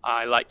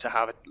 I like to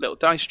have a little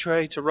dice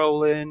tray to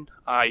roll in.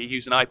 I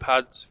use an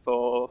iPad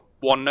for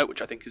OneNote,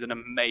 which I think is an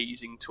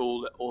amazing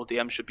tool that all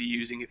DMs should be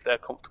using if they're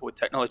comfortable with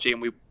technology,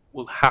 and we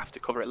will have to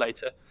cover it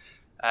later.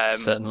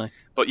 Certainly.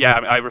 But yeah,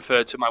 I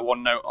refer to my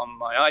OneNote on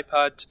my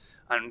iPad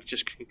and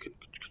just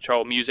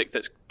control music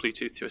that's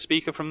Bluetooth to a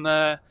speaker from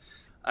there.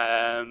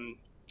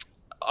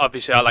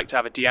 Obviously, I like to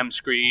have a DM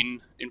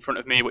screen in front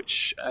of me,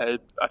 which I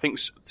think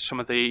some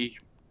of the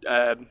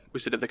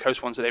Wizard of the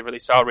Coast ones that they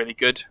released are really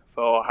good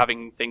for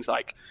having things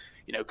like,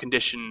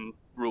 condition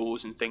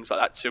rules and things like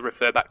that to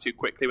refer back to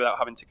quickly without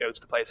having to go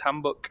to the player's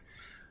handbook.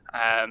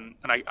 And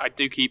I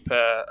do keep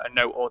a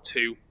note or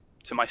two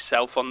to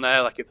myself on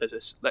there. Like if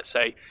there's let's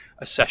say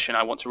a session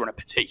I want to run a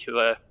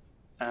particular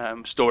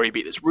story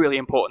beat that's really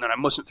important and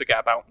I mustn't forget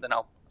about, then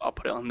I'll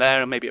put it on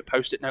there, and maybe a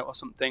post-it note or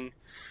something.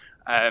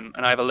 And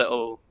I have a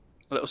little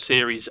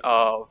series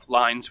of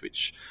lines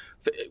which,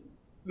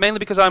 mainly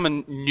because I'm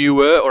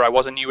I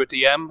was a newer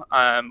DM,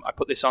 I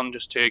put this on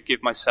just to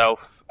give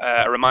myself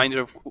a reminder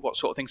of what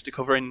sort of things to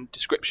cover in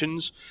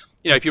descriptions.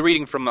 If you're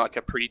reading from like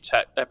a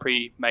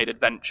pre-made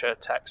adventure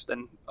text,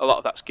 then a lot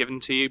of that's given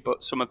to you,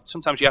 but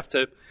sometimes you have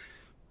to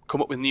come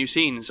up with new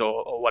scenes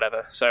or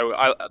whatever. So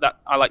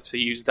I like to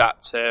use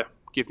that to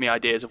give me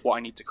ideas of what I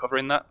need to cover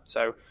in that.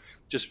 So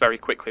just very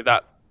quickly,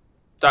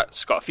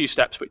 that's got a few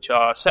steps, which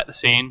are set the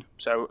scene,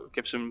 so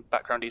give some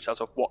background details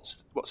of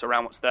what's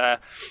around, what's there,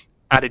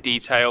 add a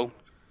detail,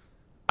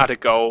 add a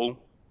goal,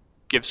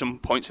 give some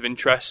points of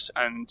interest,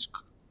 and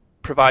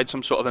provide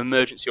some sort of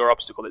emergency or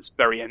obstacle that's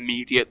very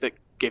immediate that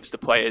gives the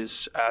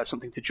players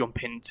something to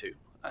jump into.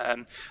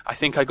 I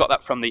think I got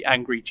that from the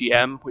Angry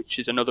GM, which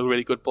is another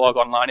really good blog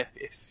online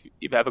if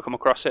you've ever come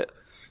across it.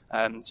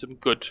 Some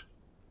good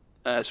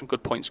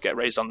points get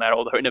raised on there,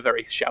 although in a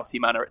very shouty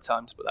manner at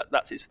times, but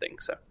that's his thing.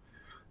 So,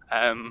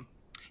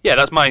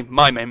 that's my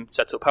main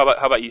setup. How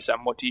about you,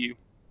 Sam? What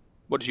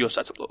does your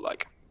setup look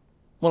like?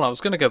 Well, I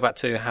was going to go back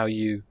to how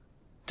you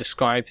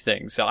describe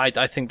things. So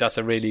I think that's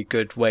a really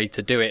good way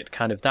to do it.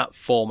 Kind of that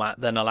format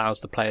then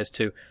allows the players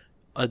to,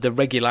 the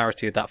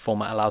regularity of that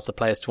format allows the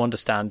players to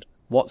understand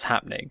what's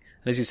happening.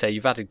 And as you say,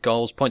 you've added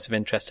goals, points of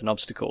interest and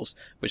obstacles,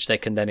 which they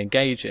can then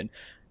engage in.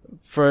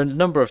 For a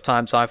number of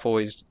times, I've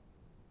always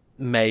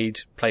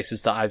made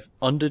places that I've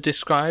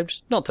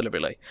under-described, not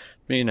deliberately.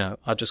 You know,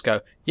 I'll just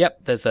go, yep,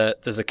 there's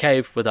a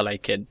cave with a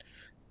lake in.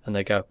 And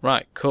they go,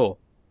 right, cool.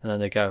 And then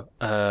they go,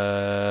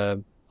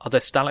 are there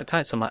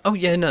stalactites? I'm like, oh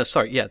yeah, no,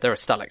 sorry, yeah, there are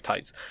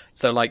stalactites.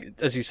 So like,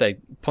 as you say,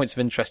 points of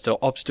interest or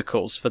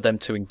obstacles for them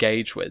to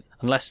engage with,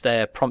 unless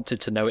they're prompted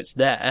to know it's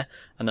there,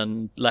 and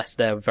unless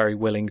they're very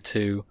willing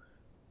to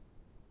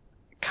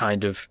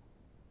kind of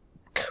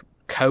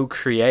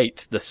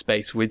co-create the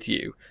space with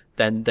you,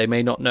 then they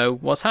may not know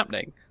what's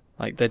happening.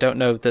 Like, they don't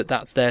know that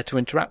that's there to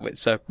interact with.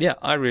 So yeah,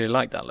 I really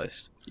like that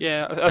list.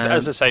 Yeah,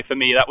 as I say, for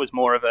me, that was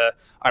more of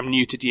I'm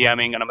new to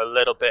DMing and I'm a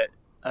little bit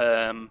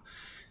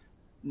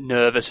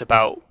nervous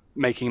about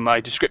making my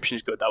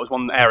descriptions good. That was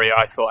one area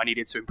I thought I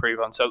needed to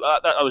improve on. So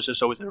that was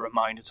just always a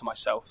reminder to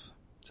myself.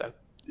 So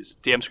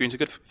DM screens are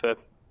good for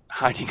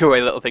hiding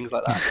away little things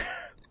like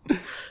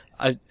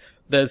that.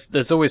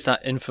 There's always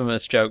that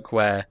infamous joke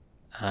where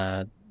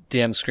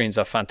DM screens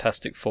are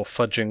fantastic for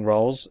fudging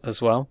rolls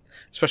as well,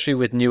 especially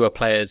with newer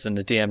players and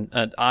the DM.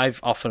 And I've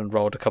often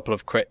rolled a couple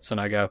of crits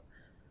and I go,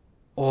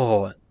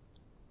 oh,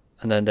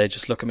 and then they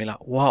just look at me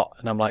like, what?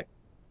 And I'm like,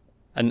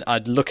 and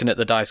I'm looking at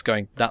the dice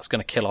going, that's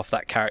going to kill off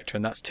that character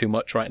and that's too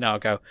much right now. I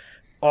go,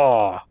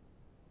 oh,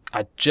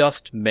 I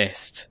just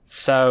missed.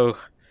 So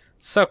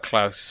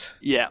close.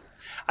 Yeah.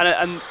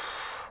 And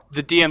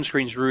the DM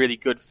screen's really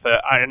good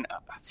for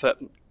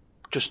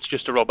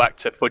just to roll back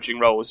to fudging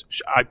rolls.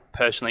 I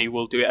personally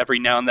will do it every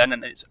now and then,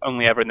 and it's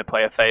only ever in the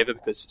player favor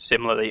because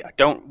similarly, I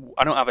don't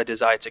have a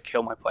desire to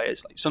kill my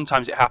players. Like,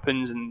 sometimes it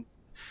happens and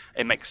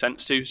it makes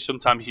sense to.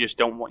 Sometimes you just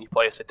don't want your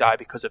players to die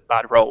because of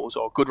bad rolls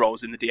or good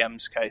rolls in the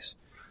DM's case.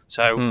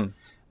 So,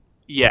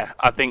 yeah,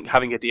 I think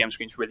having a DM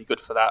screen is really good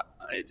for that.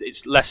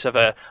 It's less of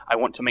I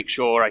want to make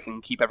sure I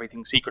can keep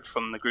everything secret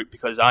from the group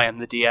because I am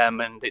the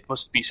DM and it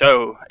must be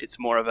so. It's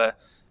more of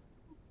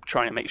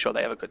trying to make sure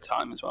they have a good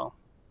time as well.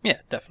 Yeah,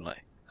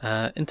 definitely.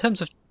 In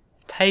terms of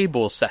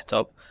table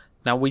setup,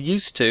 now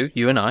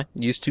you and I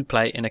used to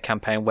play in a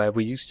campaign where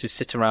we used to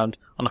sit around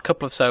on a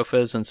couple of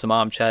sofas and some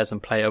armchairs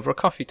and play over a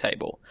coffee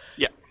table.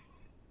 Yeah.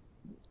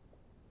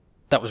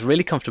 That was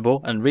really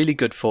comfortable and really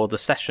good for the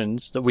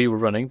sessions that we were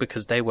running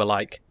because they were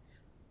like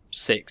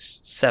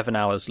 6-7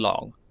 hours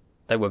long.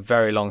 They were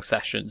very long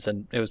sessions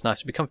and it was nice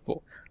to be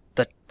comfortable.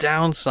 The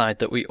downside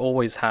that we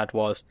always had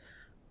was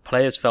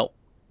players felt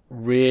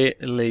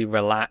really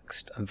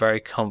relaxed and very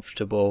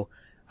comfortable,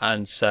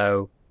 and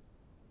so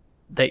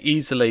they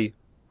easily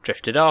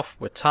drifted off,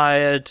 were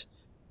tired,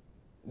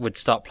 would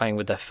start playing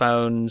with their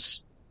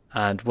phones,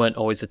 and weren't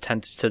always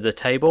attentive to the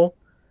table.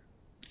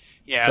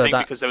 Yeah, so I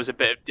think because there was a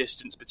bit of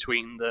distance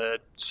between the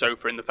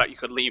sofa and the fact you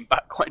could lean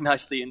back quite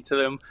nicely into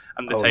them,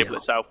 and the table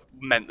itself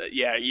meant that,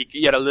 yeah, you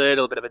had a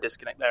little bit of a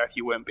disconnect there if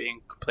you weren't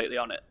being completely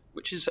on it,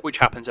 which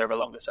happens over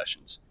longer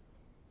sessions.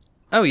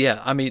 Oh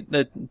yeah, I mean,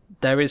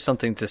 there is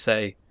something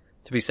to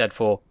be said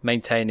for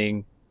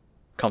maintaining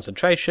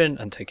concentration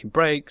and taking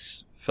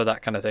breaks for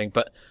that kind of thing,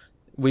 but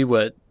we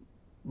were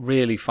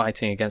really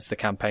fighting against the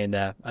campaign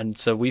there, and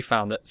so we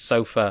found that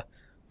sofa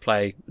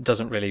play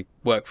doesn't really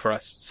work for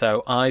us.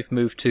 So I've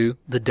moved to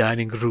the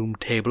dining room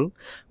table.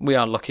 We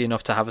are lucky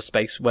enough to have a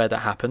space where that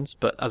happens,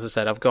 but as I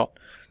said, I've got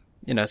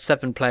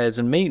 7 players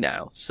and me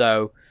now,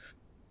 so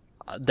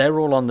they're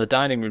all on the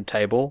dining room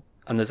table,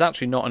 and there's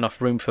actually not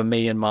enough room for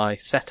me and my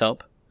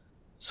setup,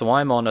 so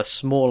I'm on a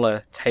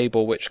smaller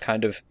table which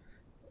kind of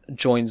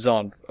joins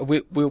on.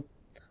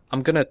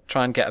 I'm going to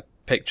try and get a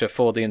picture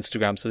for the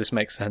Instagram so this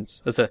makes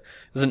sense. As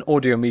an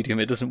audio medium,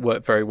 it doesn't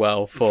work very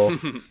well for...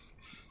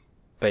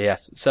 But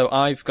yes, so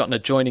I've got an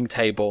adjoining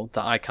table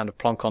that I kind of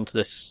plonk onto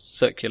this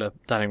circular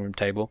dining room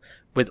table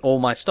with all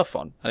my stuff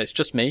on. And it's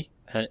just me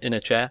in a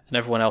chair, and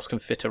everyone else can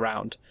fit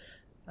around.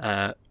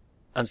 And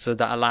so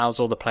that allows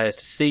all the players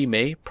to see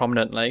me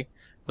prominently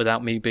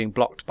without me being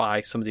blocked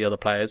by some of the other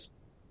players.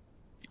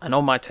 And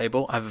on my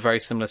table, I have a very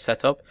similar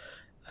setup.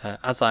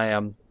 As I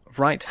am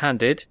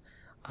right-handed,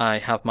 I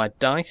have my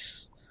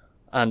dice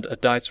and a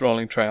dice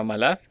rolling tray on my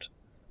left.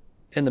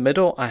 In the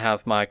middle, I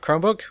have my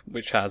Chromebook,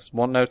 which has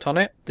OneNote on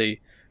it, the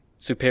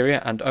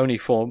superior and only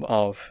form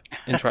of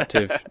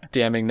interactive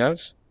DMing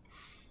notes.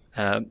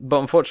 But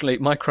unfortunately,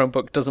 my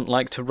Chromebook doesn't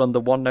like to run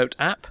the OneNote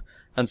app,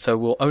 and so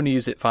we'll only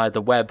use it via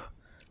the web.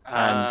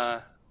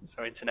 And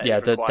so internet yeah,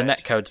 is the required.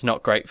 netcode's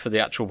not great for the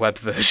actual web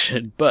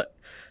version, but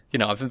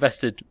I've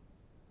invested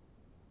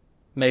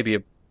maybe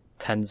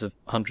tens of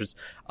hundreds,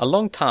 a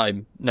long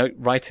time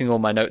writing all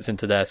my notes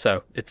into there,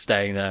 so it's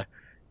staying there.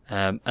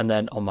 And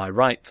then on my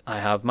right,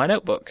 I have my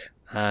notebook.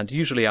 And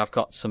usually I've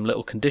got some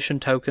little condition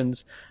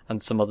tokens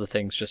and some other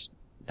things just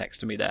next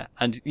to me there.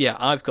 And yeah,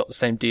 I've got the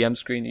same DM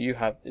screen that you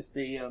have. It's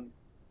the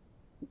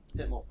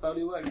bit more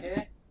Foley work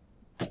here.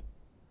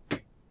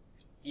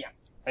 Yeah.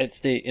 It's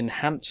the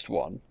enhanced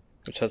one,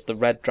 which has the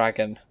red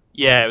dragon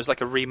Yeah, it was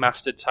like a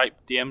remastered type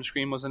DM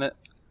screen, wasn't it?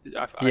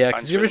 Yeah,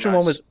 because the original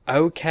one was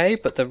okay,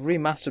 but the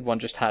remastered one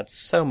just had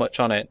so much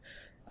on it.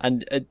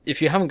 And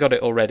if you haven't got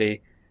it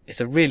already,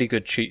 it's a really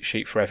good cheat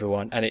sheet for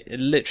everyone, and it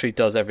literally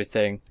does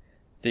everything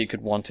that you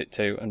could want it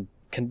to, and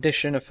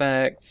condition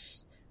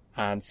effects,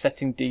 and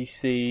setting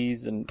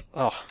DCs, and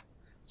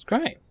it's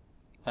great.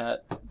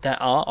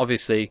 There are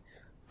obviously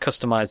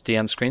customized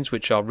DM screens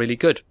which are really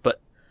good,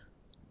 but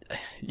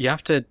you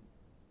have to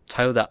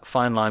toe that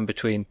fine line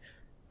between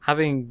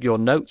having your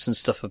notes and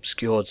stuff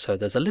obscured so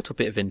there's a little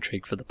bit of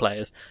intrigue for the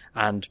players,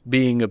 and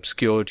being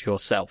obscured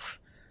yourself.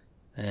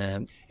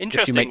 Interestingly,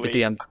 if you make the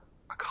DM...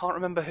 I can't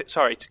remember.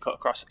 Sorry to cut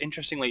across.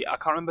 Interestingly, I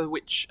can't remember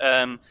which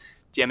DM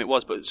it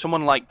was, but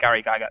someone like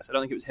Gary Gygax. I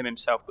don't think it was him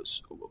himself, but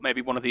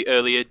maybe one of the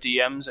earlier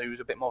DMs who was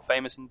a bit more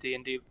famous in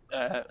D&D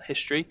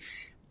history.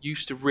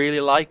 Used to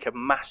really like a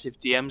massive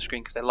DM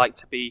screen because they like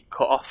to be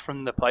cut off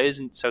from the players,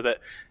 and so that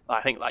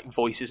I think like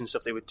voices and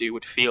stuff they would do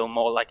would feel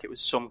more like it was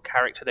some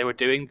character they were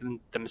doing than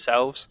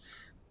themselves.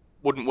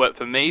 Wouldn't work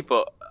for me,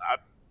 but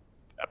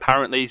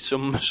apparently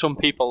some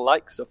people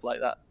like stuff like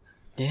that.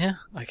 Yeah,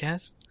 I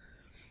guess.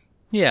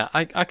 Yeah,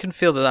 I can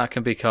feel that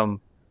can become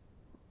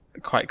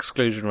quite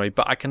exclusionary,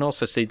 but I can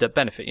also see the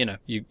benefit.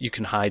 You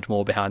can hide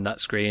more behind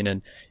that screen,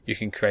 and you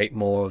can create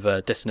more of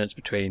a dissonance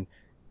between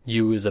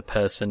you as a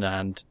person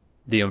and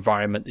the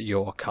environment that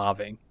you're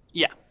carving.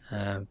 Yeah.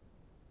 But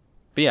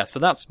yeah, so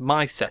that's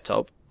my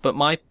setup. But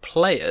my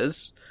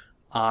players,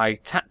 I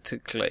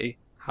tactically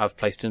have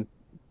placed in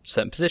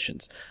certain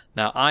positions.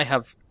 Now, I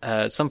have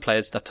some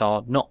players that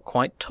are not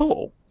quite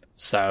tall.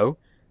 So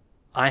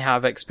I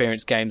have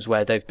experienced games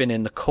where they've been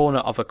in the corner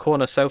of a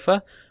corner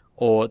sofa,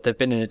 or they've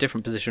been in a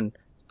different position,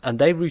 and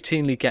they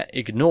routinely get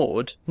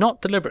ignored,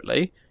 not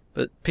deliberately,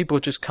 but people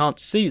just can't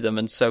see them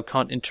and so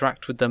can't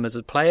interact with them as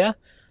a player.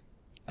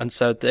 And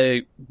so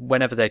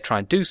whenever they try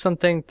and do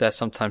something, they're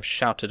sometimes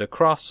shouted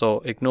across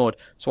or ignored.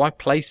 So I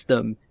place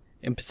them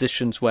in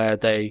positions where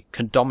they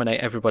can dominate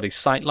everybody's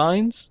sight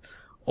lines,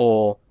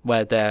 or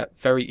where they're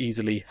very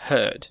easily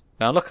heard.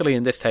 Now, luckily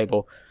in this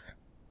table,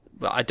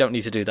 I don't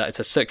need to do that. It's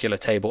a circular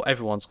table.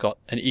 Everyone's got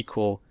an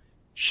equal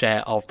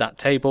share of that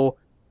table.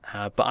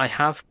 But I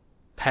have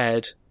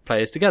paired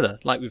players together.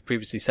 Like we've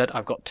previously said,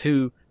 I've got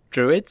 2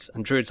 druids,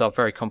 and druids are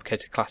very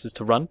complicated classes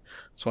to run.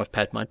 So I've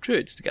paired my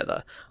druids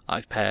together.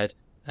 I've paired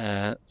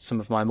some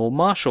of my more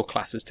martial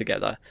classes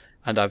together,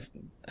 and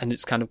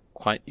it's kind of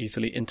quite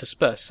easily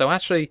interspersed. So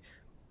actually,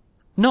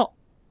 not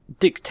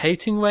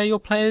dictating where your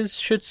players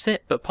should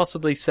sit, but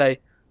possibly say,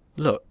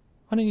 look,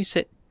 why don't you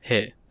sit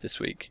here this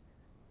week?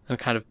 And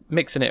kind of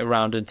mixing it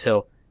around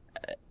until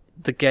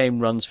the game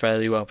runs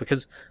fairly well.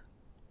 Because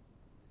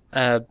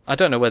I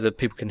don't know whether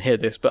people can hear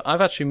this, but I've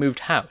actually moved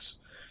house.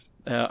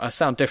 I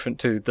sound different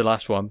to the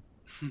last one.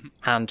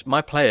 And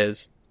my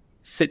players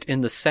sit in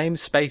the same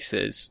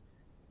spaces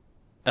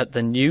at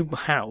the new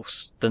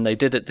house than they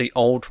did at the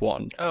old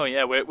one. Oh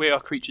yeah, we are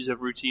creatures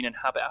of routine and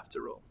habit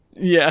after all.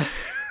 Yeah.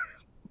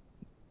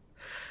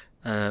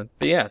 But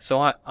yeah,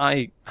 so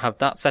I have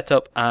that set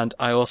up, and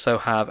I also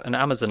have an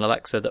Amazon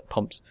Alexa that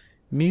pumps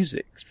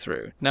music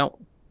through. Now,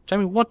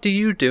 Jamie, what do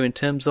you do in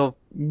terms of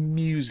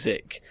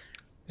music?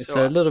 It's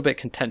a little bit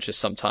contentious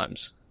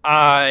sometimes.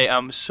 I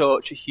am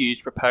such a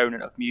huge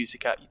proponent of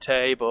music at your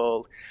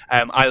table.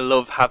 I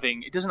love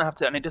having it doesn't have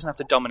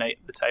to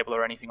dominate the table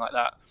or anything like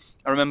that.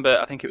 I remember,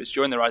 I think it was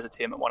during the Rise of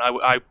Tiamat one,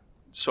 I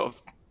sort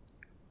of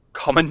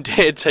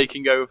commandeered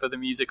taking over the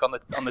music on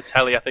the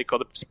telly, I think, or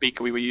the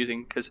speaker we were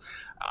using, because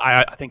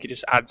I think it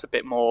just adds a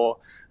bit more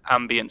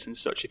ambience and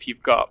such if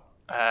you've got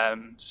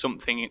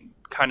something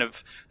kind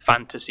of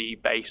fantasy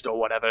based or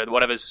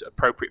whatever's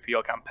appropriate for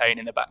your campaign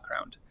in the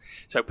background.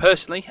 So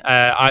personally,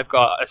 I've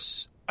got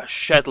a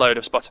shed load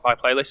of Spotify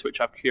playlists which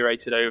I've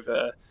curated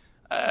over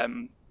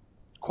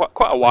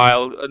quite a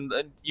while, and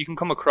you can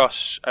come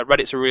across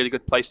Reddit's a really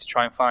good place to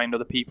try and find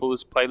other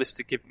people's playlists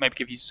to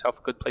give yourself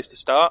a good place to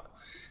start.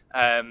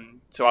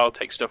 So I'll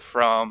take stuff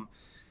from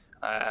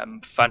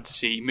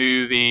fantasy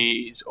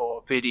movies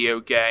or video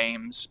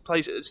games,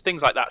 places,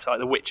 things like that. So like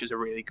The Witch is a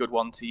really good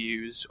one to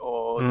use,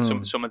 or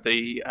some of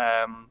the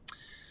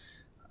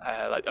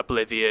like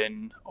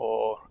Oblivion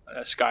or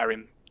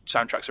Skyrim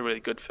soundtracks are really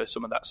good for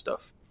some of that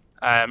stuff.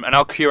 And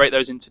I'll curate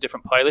those into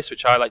different playlists,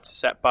 which I like to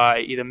set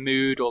by either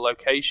mood or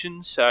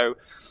location. So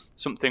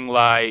something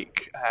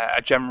like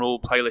a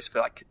general playlist for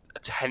like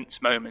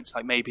tense moments,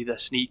 like maybe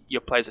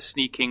your players are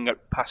sneaking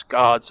past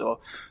guards, or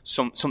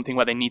something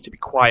where they need to be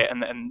quiet,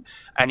 and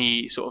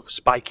any sort of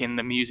spike in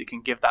the music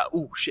can give that,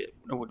 oh shit,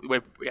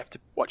 we have to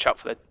watch out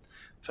for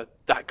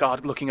that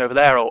guard looking over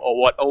there,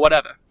 or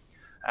whatever.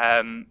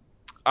 I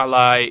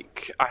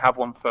have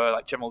one for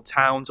like general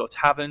towns or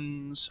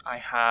taverns. I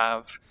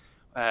have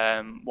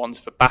ones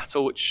for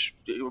battle, which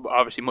are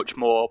obviously much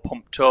more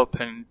pumped up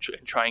and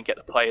try and get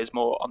the players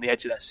more on the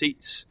edge of their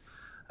seats.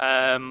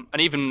 And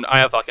even I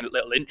have like a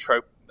little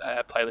intro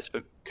playlist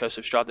for Curse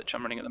of Strahd that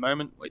I'm running at the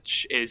moment,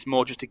 which is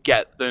more just to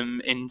get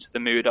them into the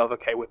mood of,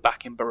 okay, we're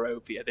back in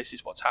Barovia, this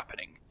is what's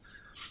happening.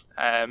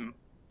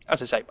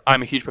 As I say,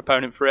 I'm a huge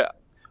proponent for it.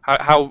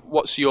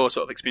 What's your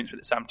sort of experience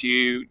with it, Sam? Do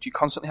you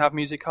constantly have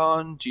music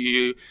on? Do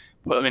you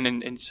put them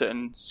in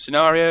certain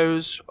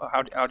scenarios? Or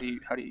how do you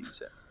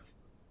use it?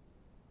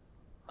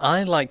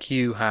 I, like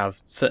you,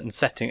 have certain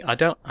setting. I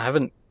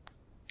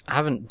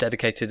haven't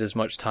dedicated as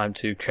much time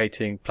to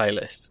creating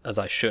playlists as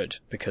I should,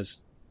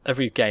 because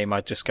every game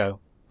I just go,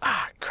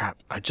 crap,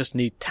 I just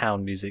need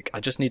town music. I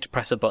just need to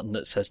press a button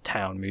that says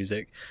town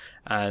music.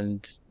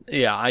 And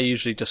yeah, I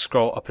usually just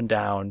scroll up and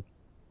down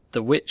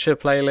the Witcher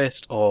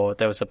playlist, or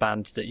there was a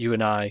band that you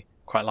and I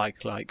quite like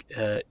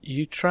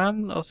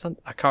Utran or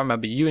something. I can't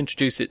remember. You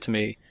introduced it to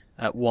me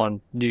at one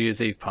New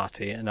Year's Eve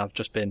party, and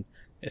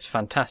it's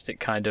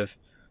fantastic kind of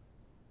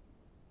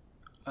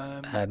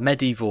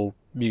medieval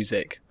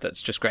music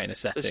that's just great in a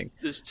setting.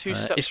 There's Two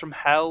Steps from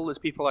Hell. There's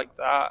people like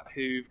that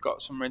who've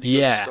got some really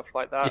good stuff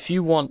like that. If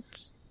you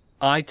want,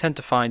 I tend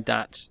to find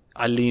that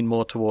I lean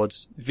more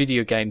towards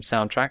video game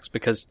soundtracks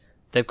because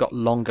they've got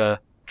longer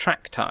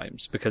track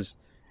times, because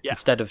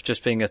instead of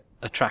just being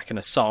a track in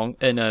a song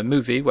in a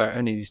movie where it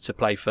only needs to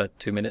play for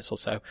 2 minutes or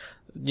so,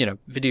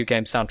 video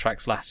game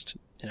soundtracks last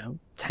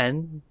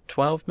 10,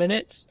 12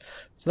 minutes,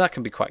 so that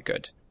can be quite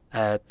good.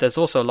 There's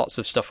also lots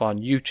of stuff on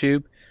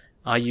YouTube.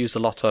 I use a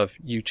lot of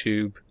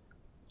YouTube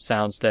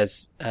sounds.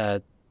 There's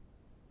a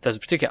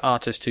particular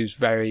artist who's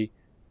very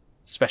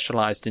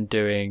specialized in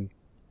doing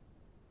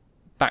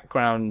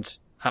background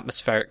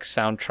atmospheric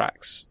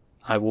soundtracks.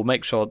 I will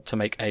make sure to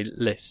make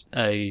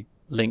a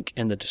link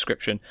in the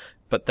description,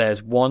 but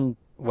there's one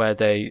where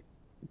they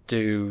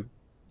do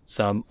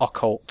some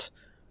occult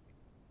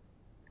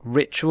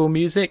ritual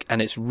music,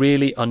 and it's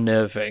really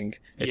unnerving.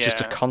 It's just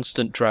a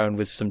constant drone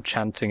with some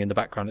chanting in the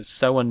background. It's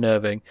so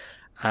unnerving.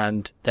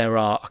 And there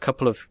are a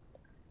couple of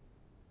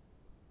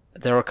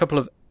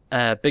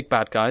big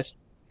bad guys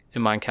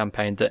in my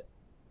campaign that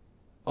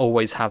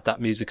always have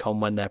that music on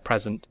when they're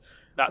present.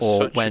 That's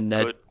such a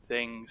good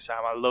thing,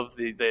 Sam. I love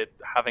the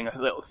having a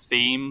little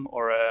theme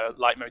or a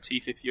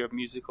leitmotif if you're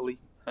musically.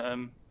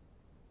 So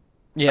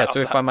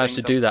if I manage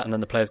to do that, and then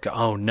the players go,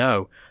 "Oh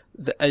no,"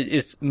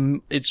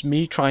 it's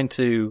me trying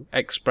to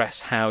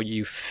express how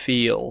you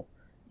feel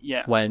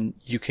when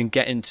you can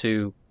get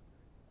into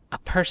a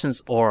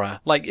person's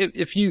aura. Like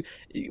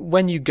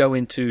when you go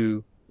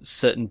into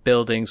certain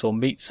buildings or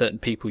meet certain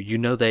people,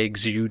 they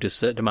exude a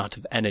certain amount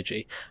of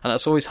energy, and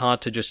that's always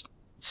hard to just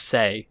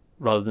say,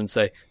 rather than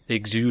say they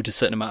exude a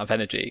certain amount of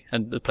energy,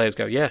 and the players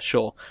go, yeah,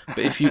 sure. But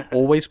if you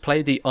always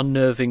play the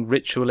unnerving,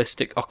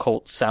 ritualistic,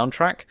 occult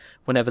soundtrack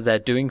whenever they're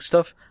doing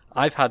stuff,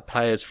 I've had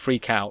players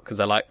freak out because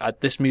they're like,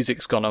 this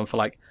music's gone on for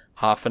like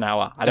half an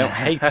hour. I don't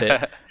hate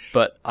it,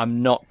 but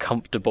I'm not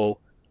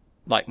comfortable.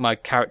 Like, my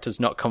character's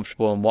not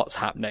comfortable in what's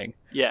happening.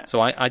 Yeah.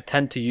 So I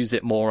tend to use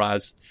it more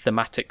as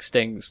thematic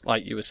stings,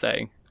 like you were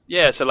saying.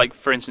 Yeah, so like,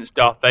 for instance,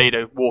 Darth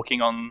Vader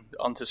walking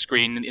onto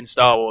screen in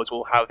Star Wars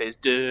will have his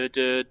duh.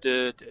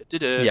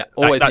 Yeah,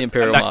 always the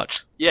Imperial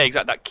March. Yeah,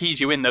 exactly. That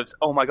keys you in. Of,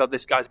 oh my god,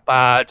 this guy's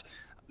bad.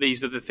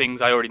 These are the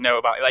things I already know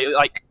about.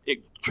 Like it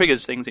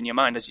triggers things in your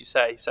mind, as you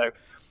say. So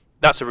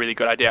that's a really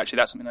good idea, actually.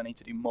 That's something I need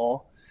to do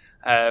more.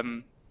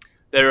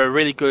 There are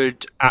really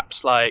good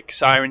apps like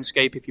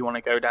Sirenscape if you want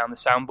to go down the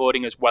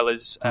soundboarding as well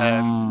as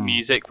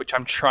music, which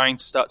I'm trying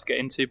to start to get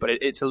into, but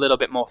it's a little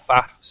bit more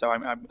faff, so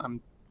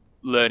I'm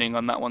learning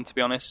on that one, to be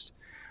honest.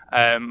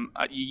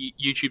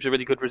 YouTube's a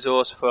really good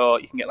resource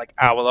you can get like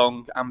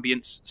hour-long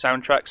ambience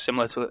soundtracks,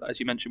 similar to, as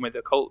you mentioned with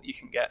Occult. You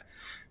can get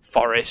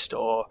forest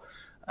or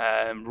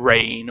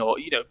rain or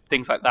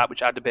things like that,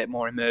 which add a bit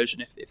more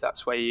immersion if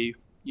that's where you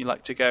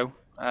like to go.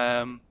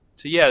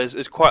 So yeah,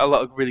 there's quite a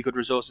lot of really good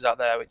resources out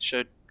there, which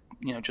should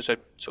just a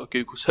sort of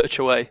Google search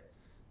away.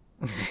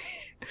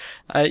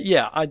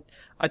 I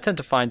tend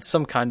to find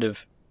some kind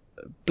of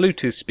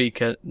Bluetooth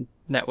speaker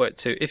network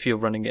to, if you're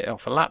running it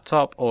off a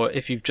laptop, or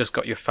if you've just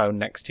got your phone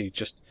next to you,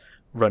 just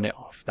run it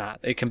off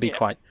that. It can be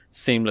quite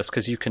seamless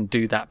because you can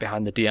do that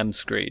behind the DM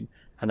screen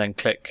and then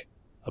click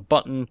a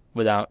button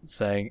without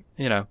saying,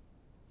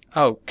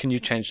 oh, can you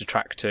change the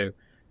track to?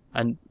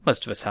 And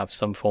most of us have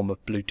some form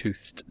of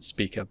Bluetooth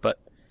speaker, but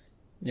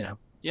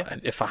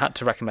if I had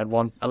to recommend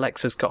one,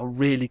 Alexa's got a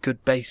really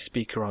good bass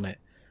speaker on it,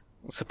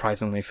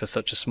 surprisingly, for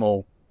such a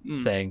small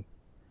thing.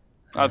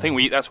 I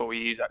think that's what we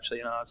use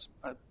actually in ours.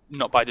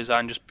 Not by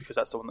design, just because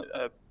that's the one that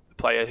a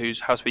player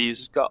whose house we use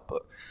has got.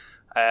 But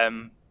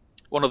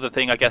one other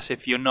thing, I guess,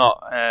 if you're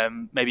not,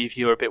 maybe if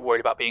you're a bit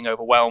worried about being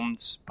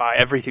overwhelmed by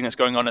everything that's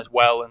going on as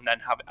well, and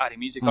then adding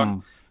music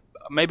on,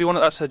 maybe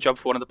that's a job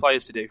for one of the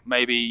players to do.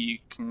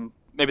 Maybe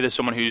there's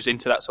someone who's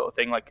into that sort of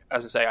thing. Like,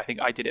 as I say, I think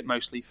I did it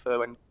mostly for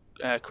when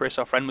Chris,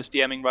 our friend, was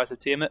DMing Rise of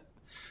Tiamat,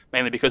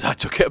 mainly because I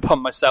took it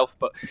upon myself.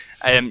 But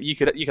you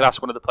could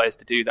ask one of the players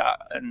to do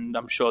that, and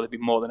I'm sure they'd be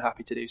more than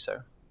happy to do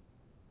so.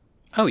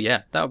 Oh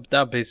yeah,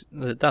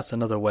 that's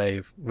another way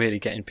of really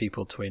getting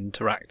people to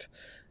interact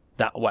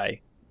that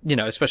way.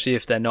 Especially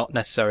if they're not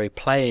necessarily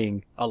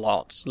playing a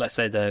lot. Let's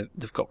say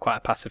they've got quite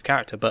a passive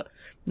character, but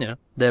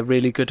they're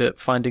really good at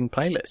finding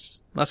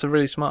playlists. That's a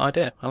really smart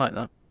idea. I like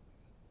that.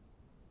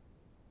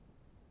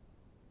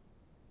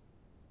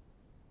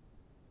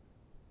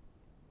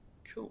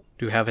 Cool.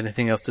 Do you have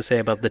anything else to say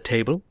about the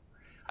table?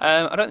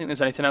 I don't think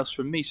there's anything else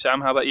from me,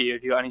 Sam. How about you?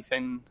 Have you got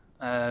anything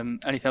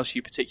else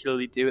you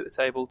particularly do at the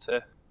table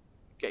to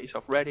get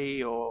yourself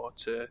ready or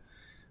to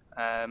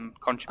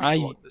contribute to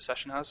what the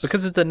session has?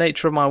 Because of the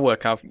nature of my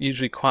work, I've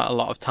usually quite a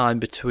lot of time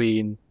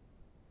between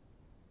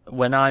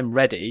when I'm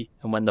ready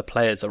and when the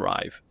players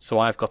arrive. So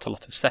I've got a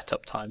lot of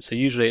setup time. So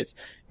usually it's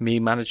me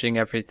managing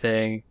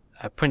everything,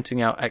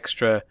 printing out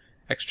extra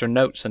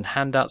notes and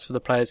handouts for the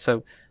players.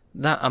 So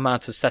that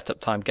amount of setup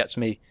time gets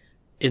me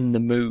in the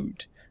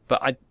mood.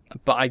 But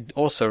I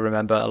also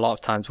remember a lot of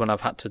times when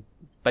I've had to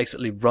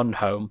basically run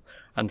home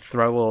and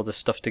throw all the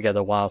stuff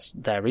together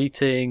whilst they're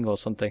eating or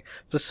something.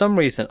 For some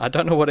reason, I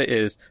don't know what it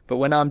is, but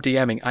when I'm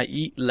DMing, I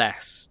eat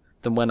less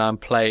than when I'm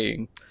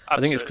playing. Absolutely.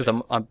 I think it's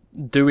because I'm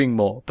doing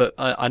more, but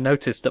I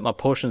noticed that my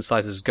portion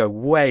sizes go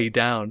way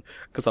down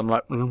because I'm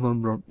like,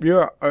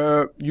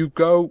 you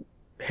go,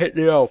 hit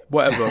the elf,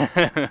 whatever.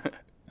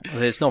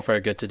 It's not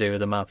very good to do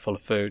with a mouthful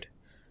of food.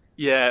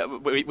 Yeah,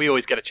 we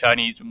always get a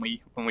Chinese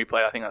when we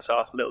play. I think that's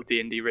our little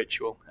D&D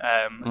ritual.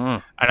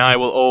 And I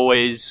will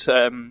always,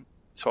 so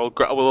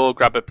we'll all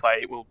grab a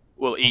plate.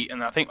 We'll eat,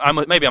 and I think I'm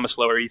a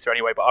slower eater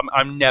anyway. But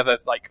I'm never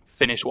like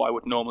finish what I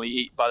would normally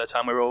eat by the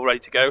time we're all ready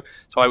to go.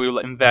 So I will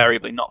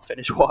invariably not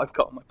finish what I've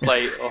got on my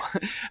plate,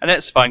 and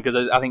that's fine because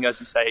I think,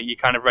 as you say, you're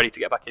kind of ready to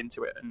get back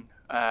into it. And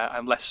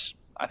I'm less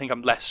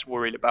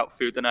worried about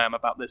food than I am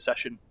about this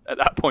session at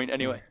that point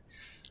anyway.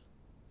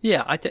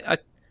 Yeah,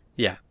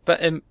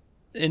 but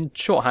in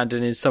shorthand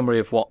and in summary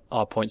of what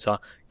our points are,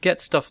 get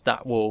stuff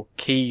that will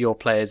key your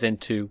players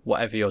into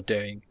whatever you're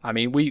doing. I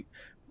mean,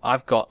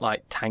 I've got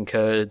like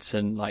tankards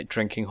and like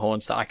drinking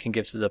horns that I can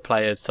give to the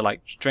players to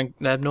like drink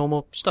their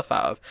normal stuff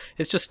out of.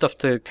 It's just stuff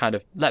to kind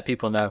of let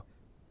people know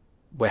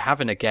we're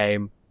having a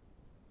game.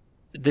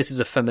 This is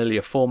a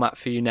familiar format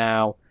for you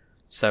now.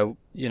 So,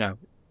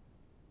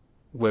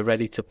 we're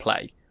ready to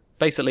play.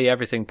 Basically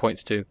everything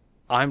points to,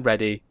 I'm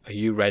ready. Are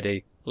you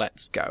ready?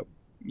 Let's go.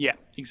 Yeah,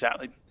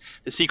 exactly.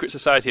 The Secret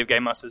Society of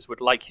Game Masters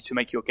would like you to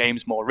make your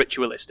games more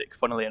ritualistic,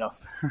 funnily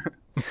enough.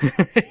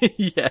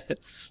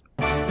 Yes.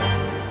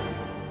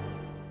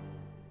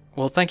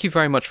 Well, thank you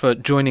very much for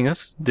joining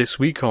us this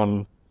week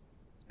on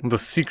the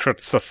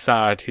Secret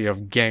Society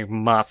of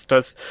Game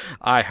Masters.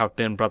 I have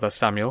been Brother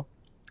Samuel.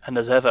 And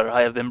as ever,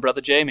 I have been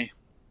Brother Jamie.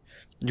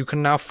 You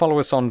can now follow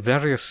us on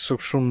various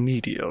social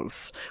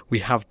medias. We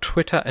have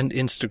Twitter and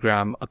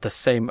Instagram at the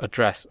same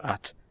address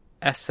at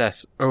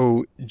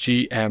SSOGMS.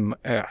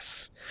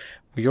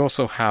 We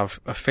also have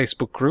a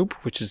Facebook group,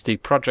 which is the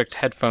Project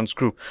Headphones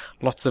group.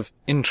 Lots of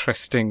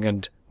interesting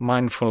and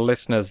mindful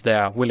listeners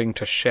there willing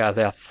to share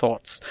their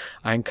thoughts.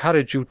 I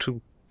encourage you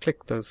to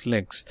click those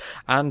links.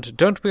 And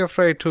don't be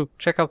afraid to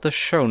check out the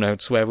show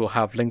notes where we'll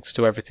have links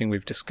to everything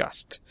we've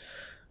discussed.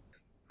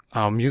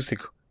 Our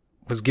music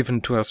was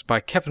given to us by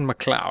Kevin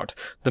MacLeod.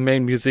 The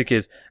main music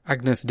is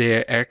Agnes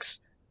Dei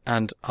X,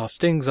 and our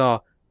stings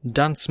are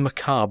Dance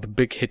Macabre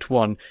Big Hit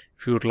 1.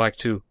 If you would like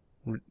to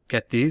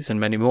get these and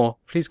many more,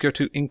 please go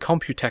to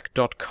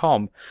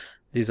incomputech.com.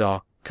 These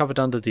are covered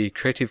under the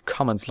Creative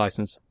Commons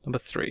license number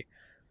 3.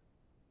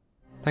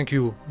 Thank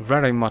you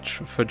very much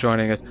for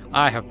joining us.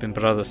 I have been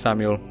Brother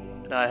Samuel.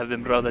 And I have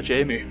been Brother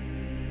Jamie.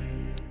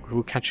 We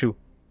will catch you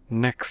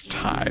next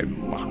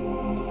time.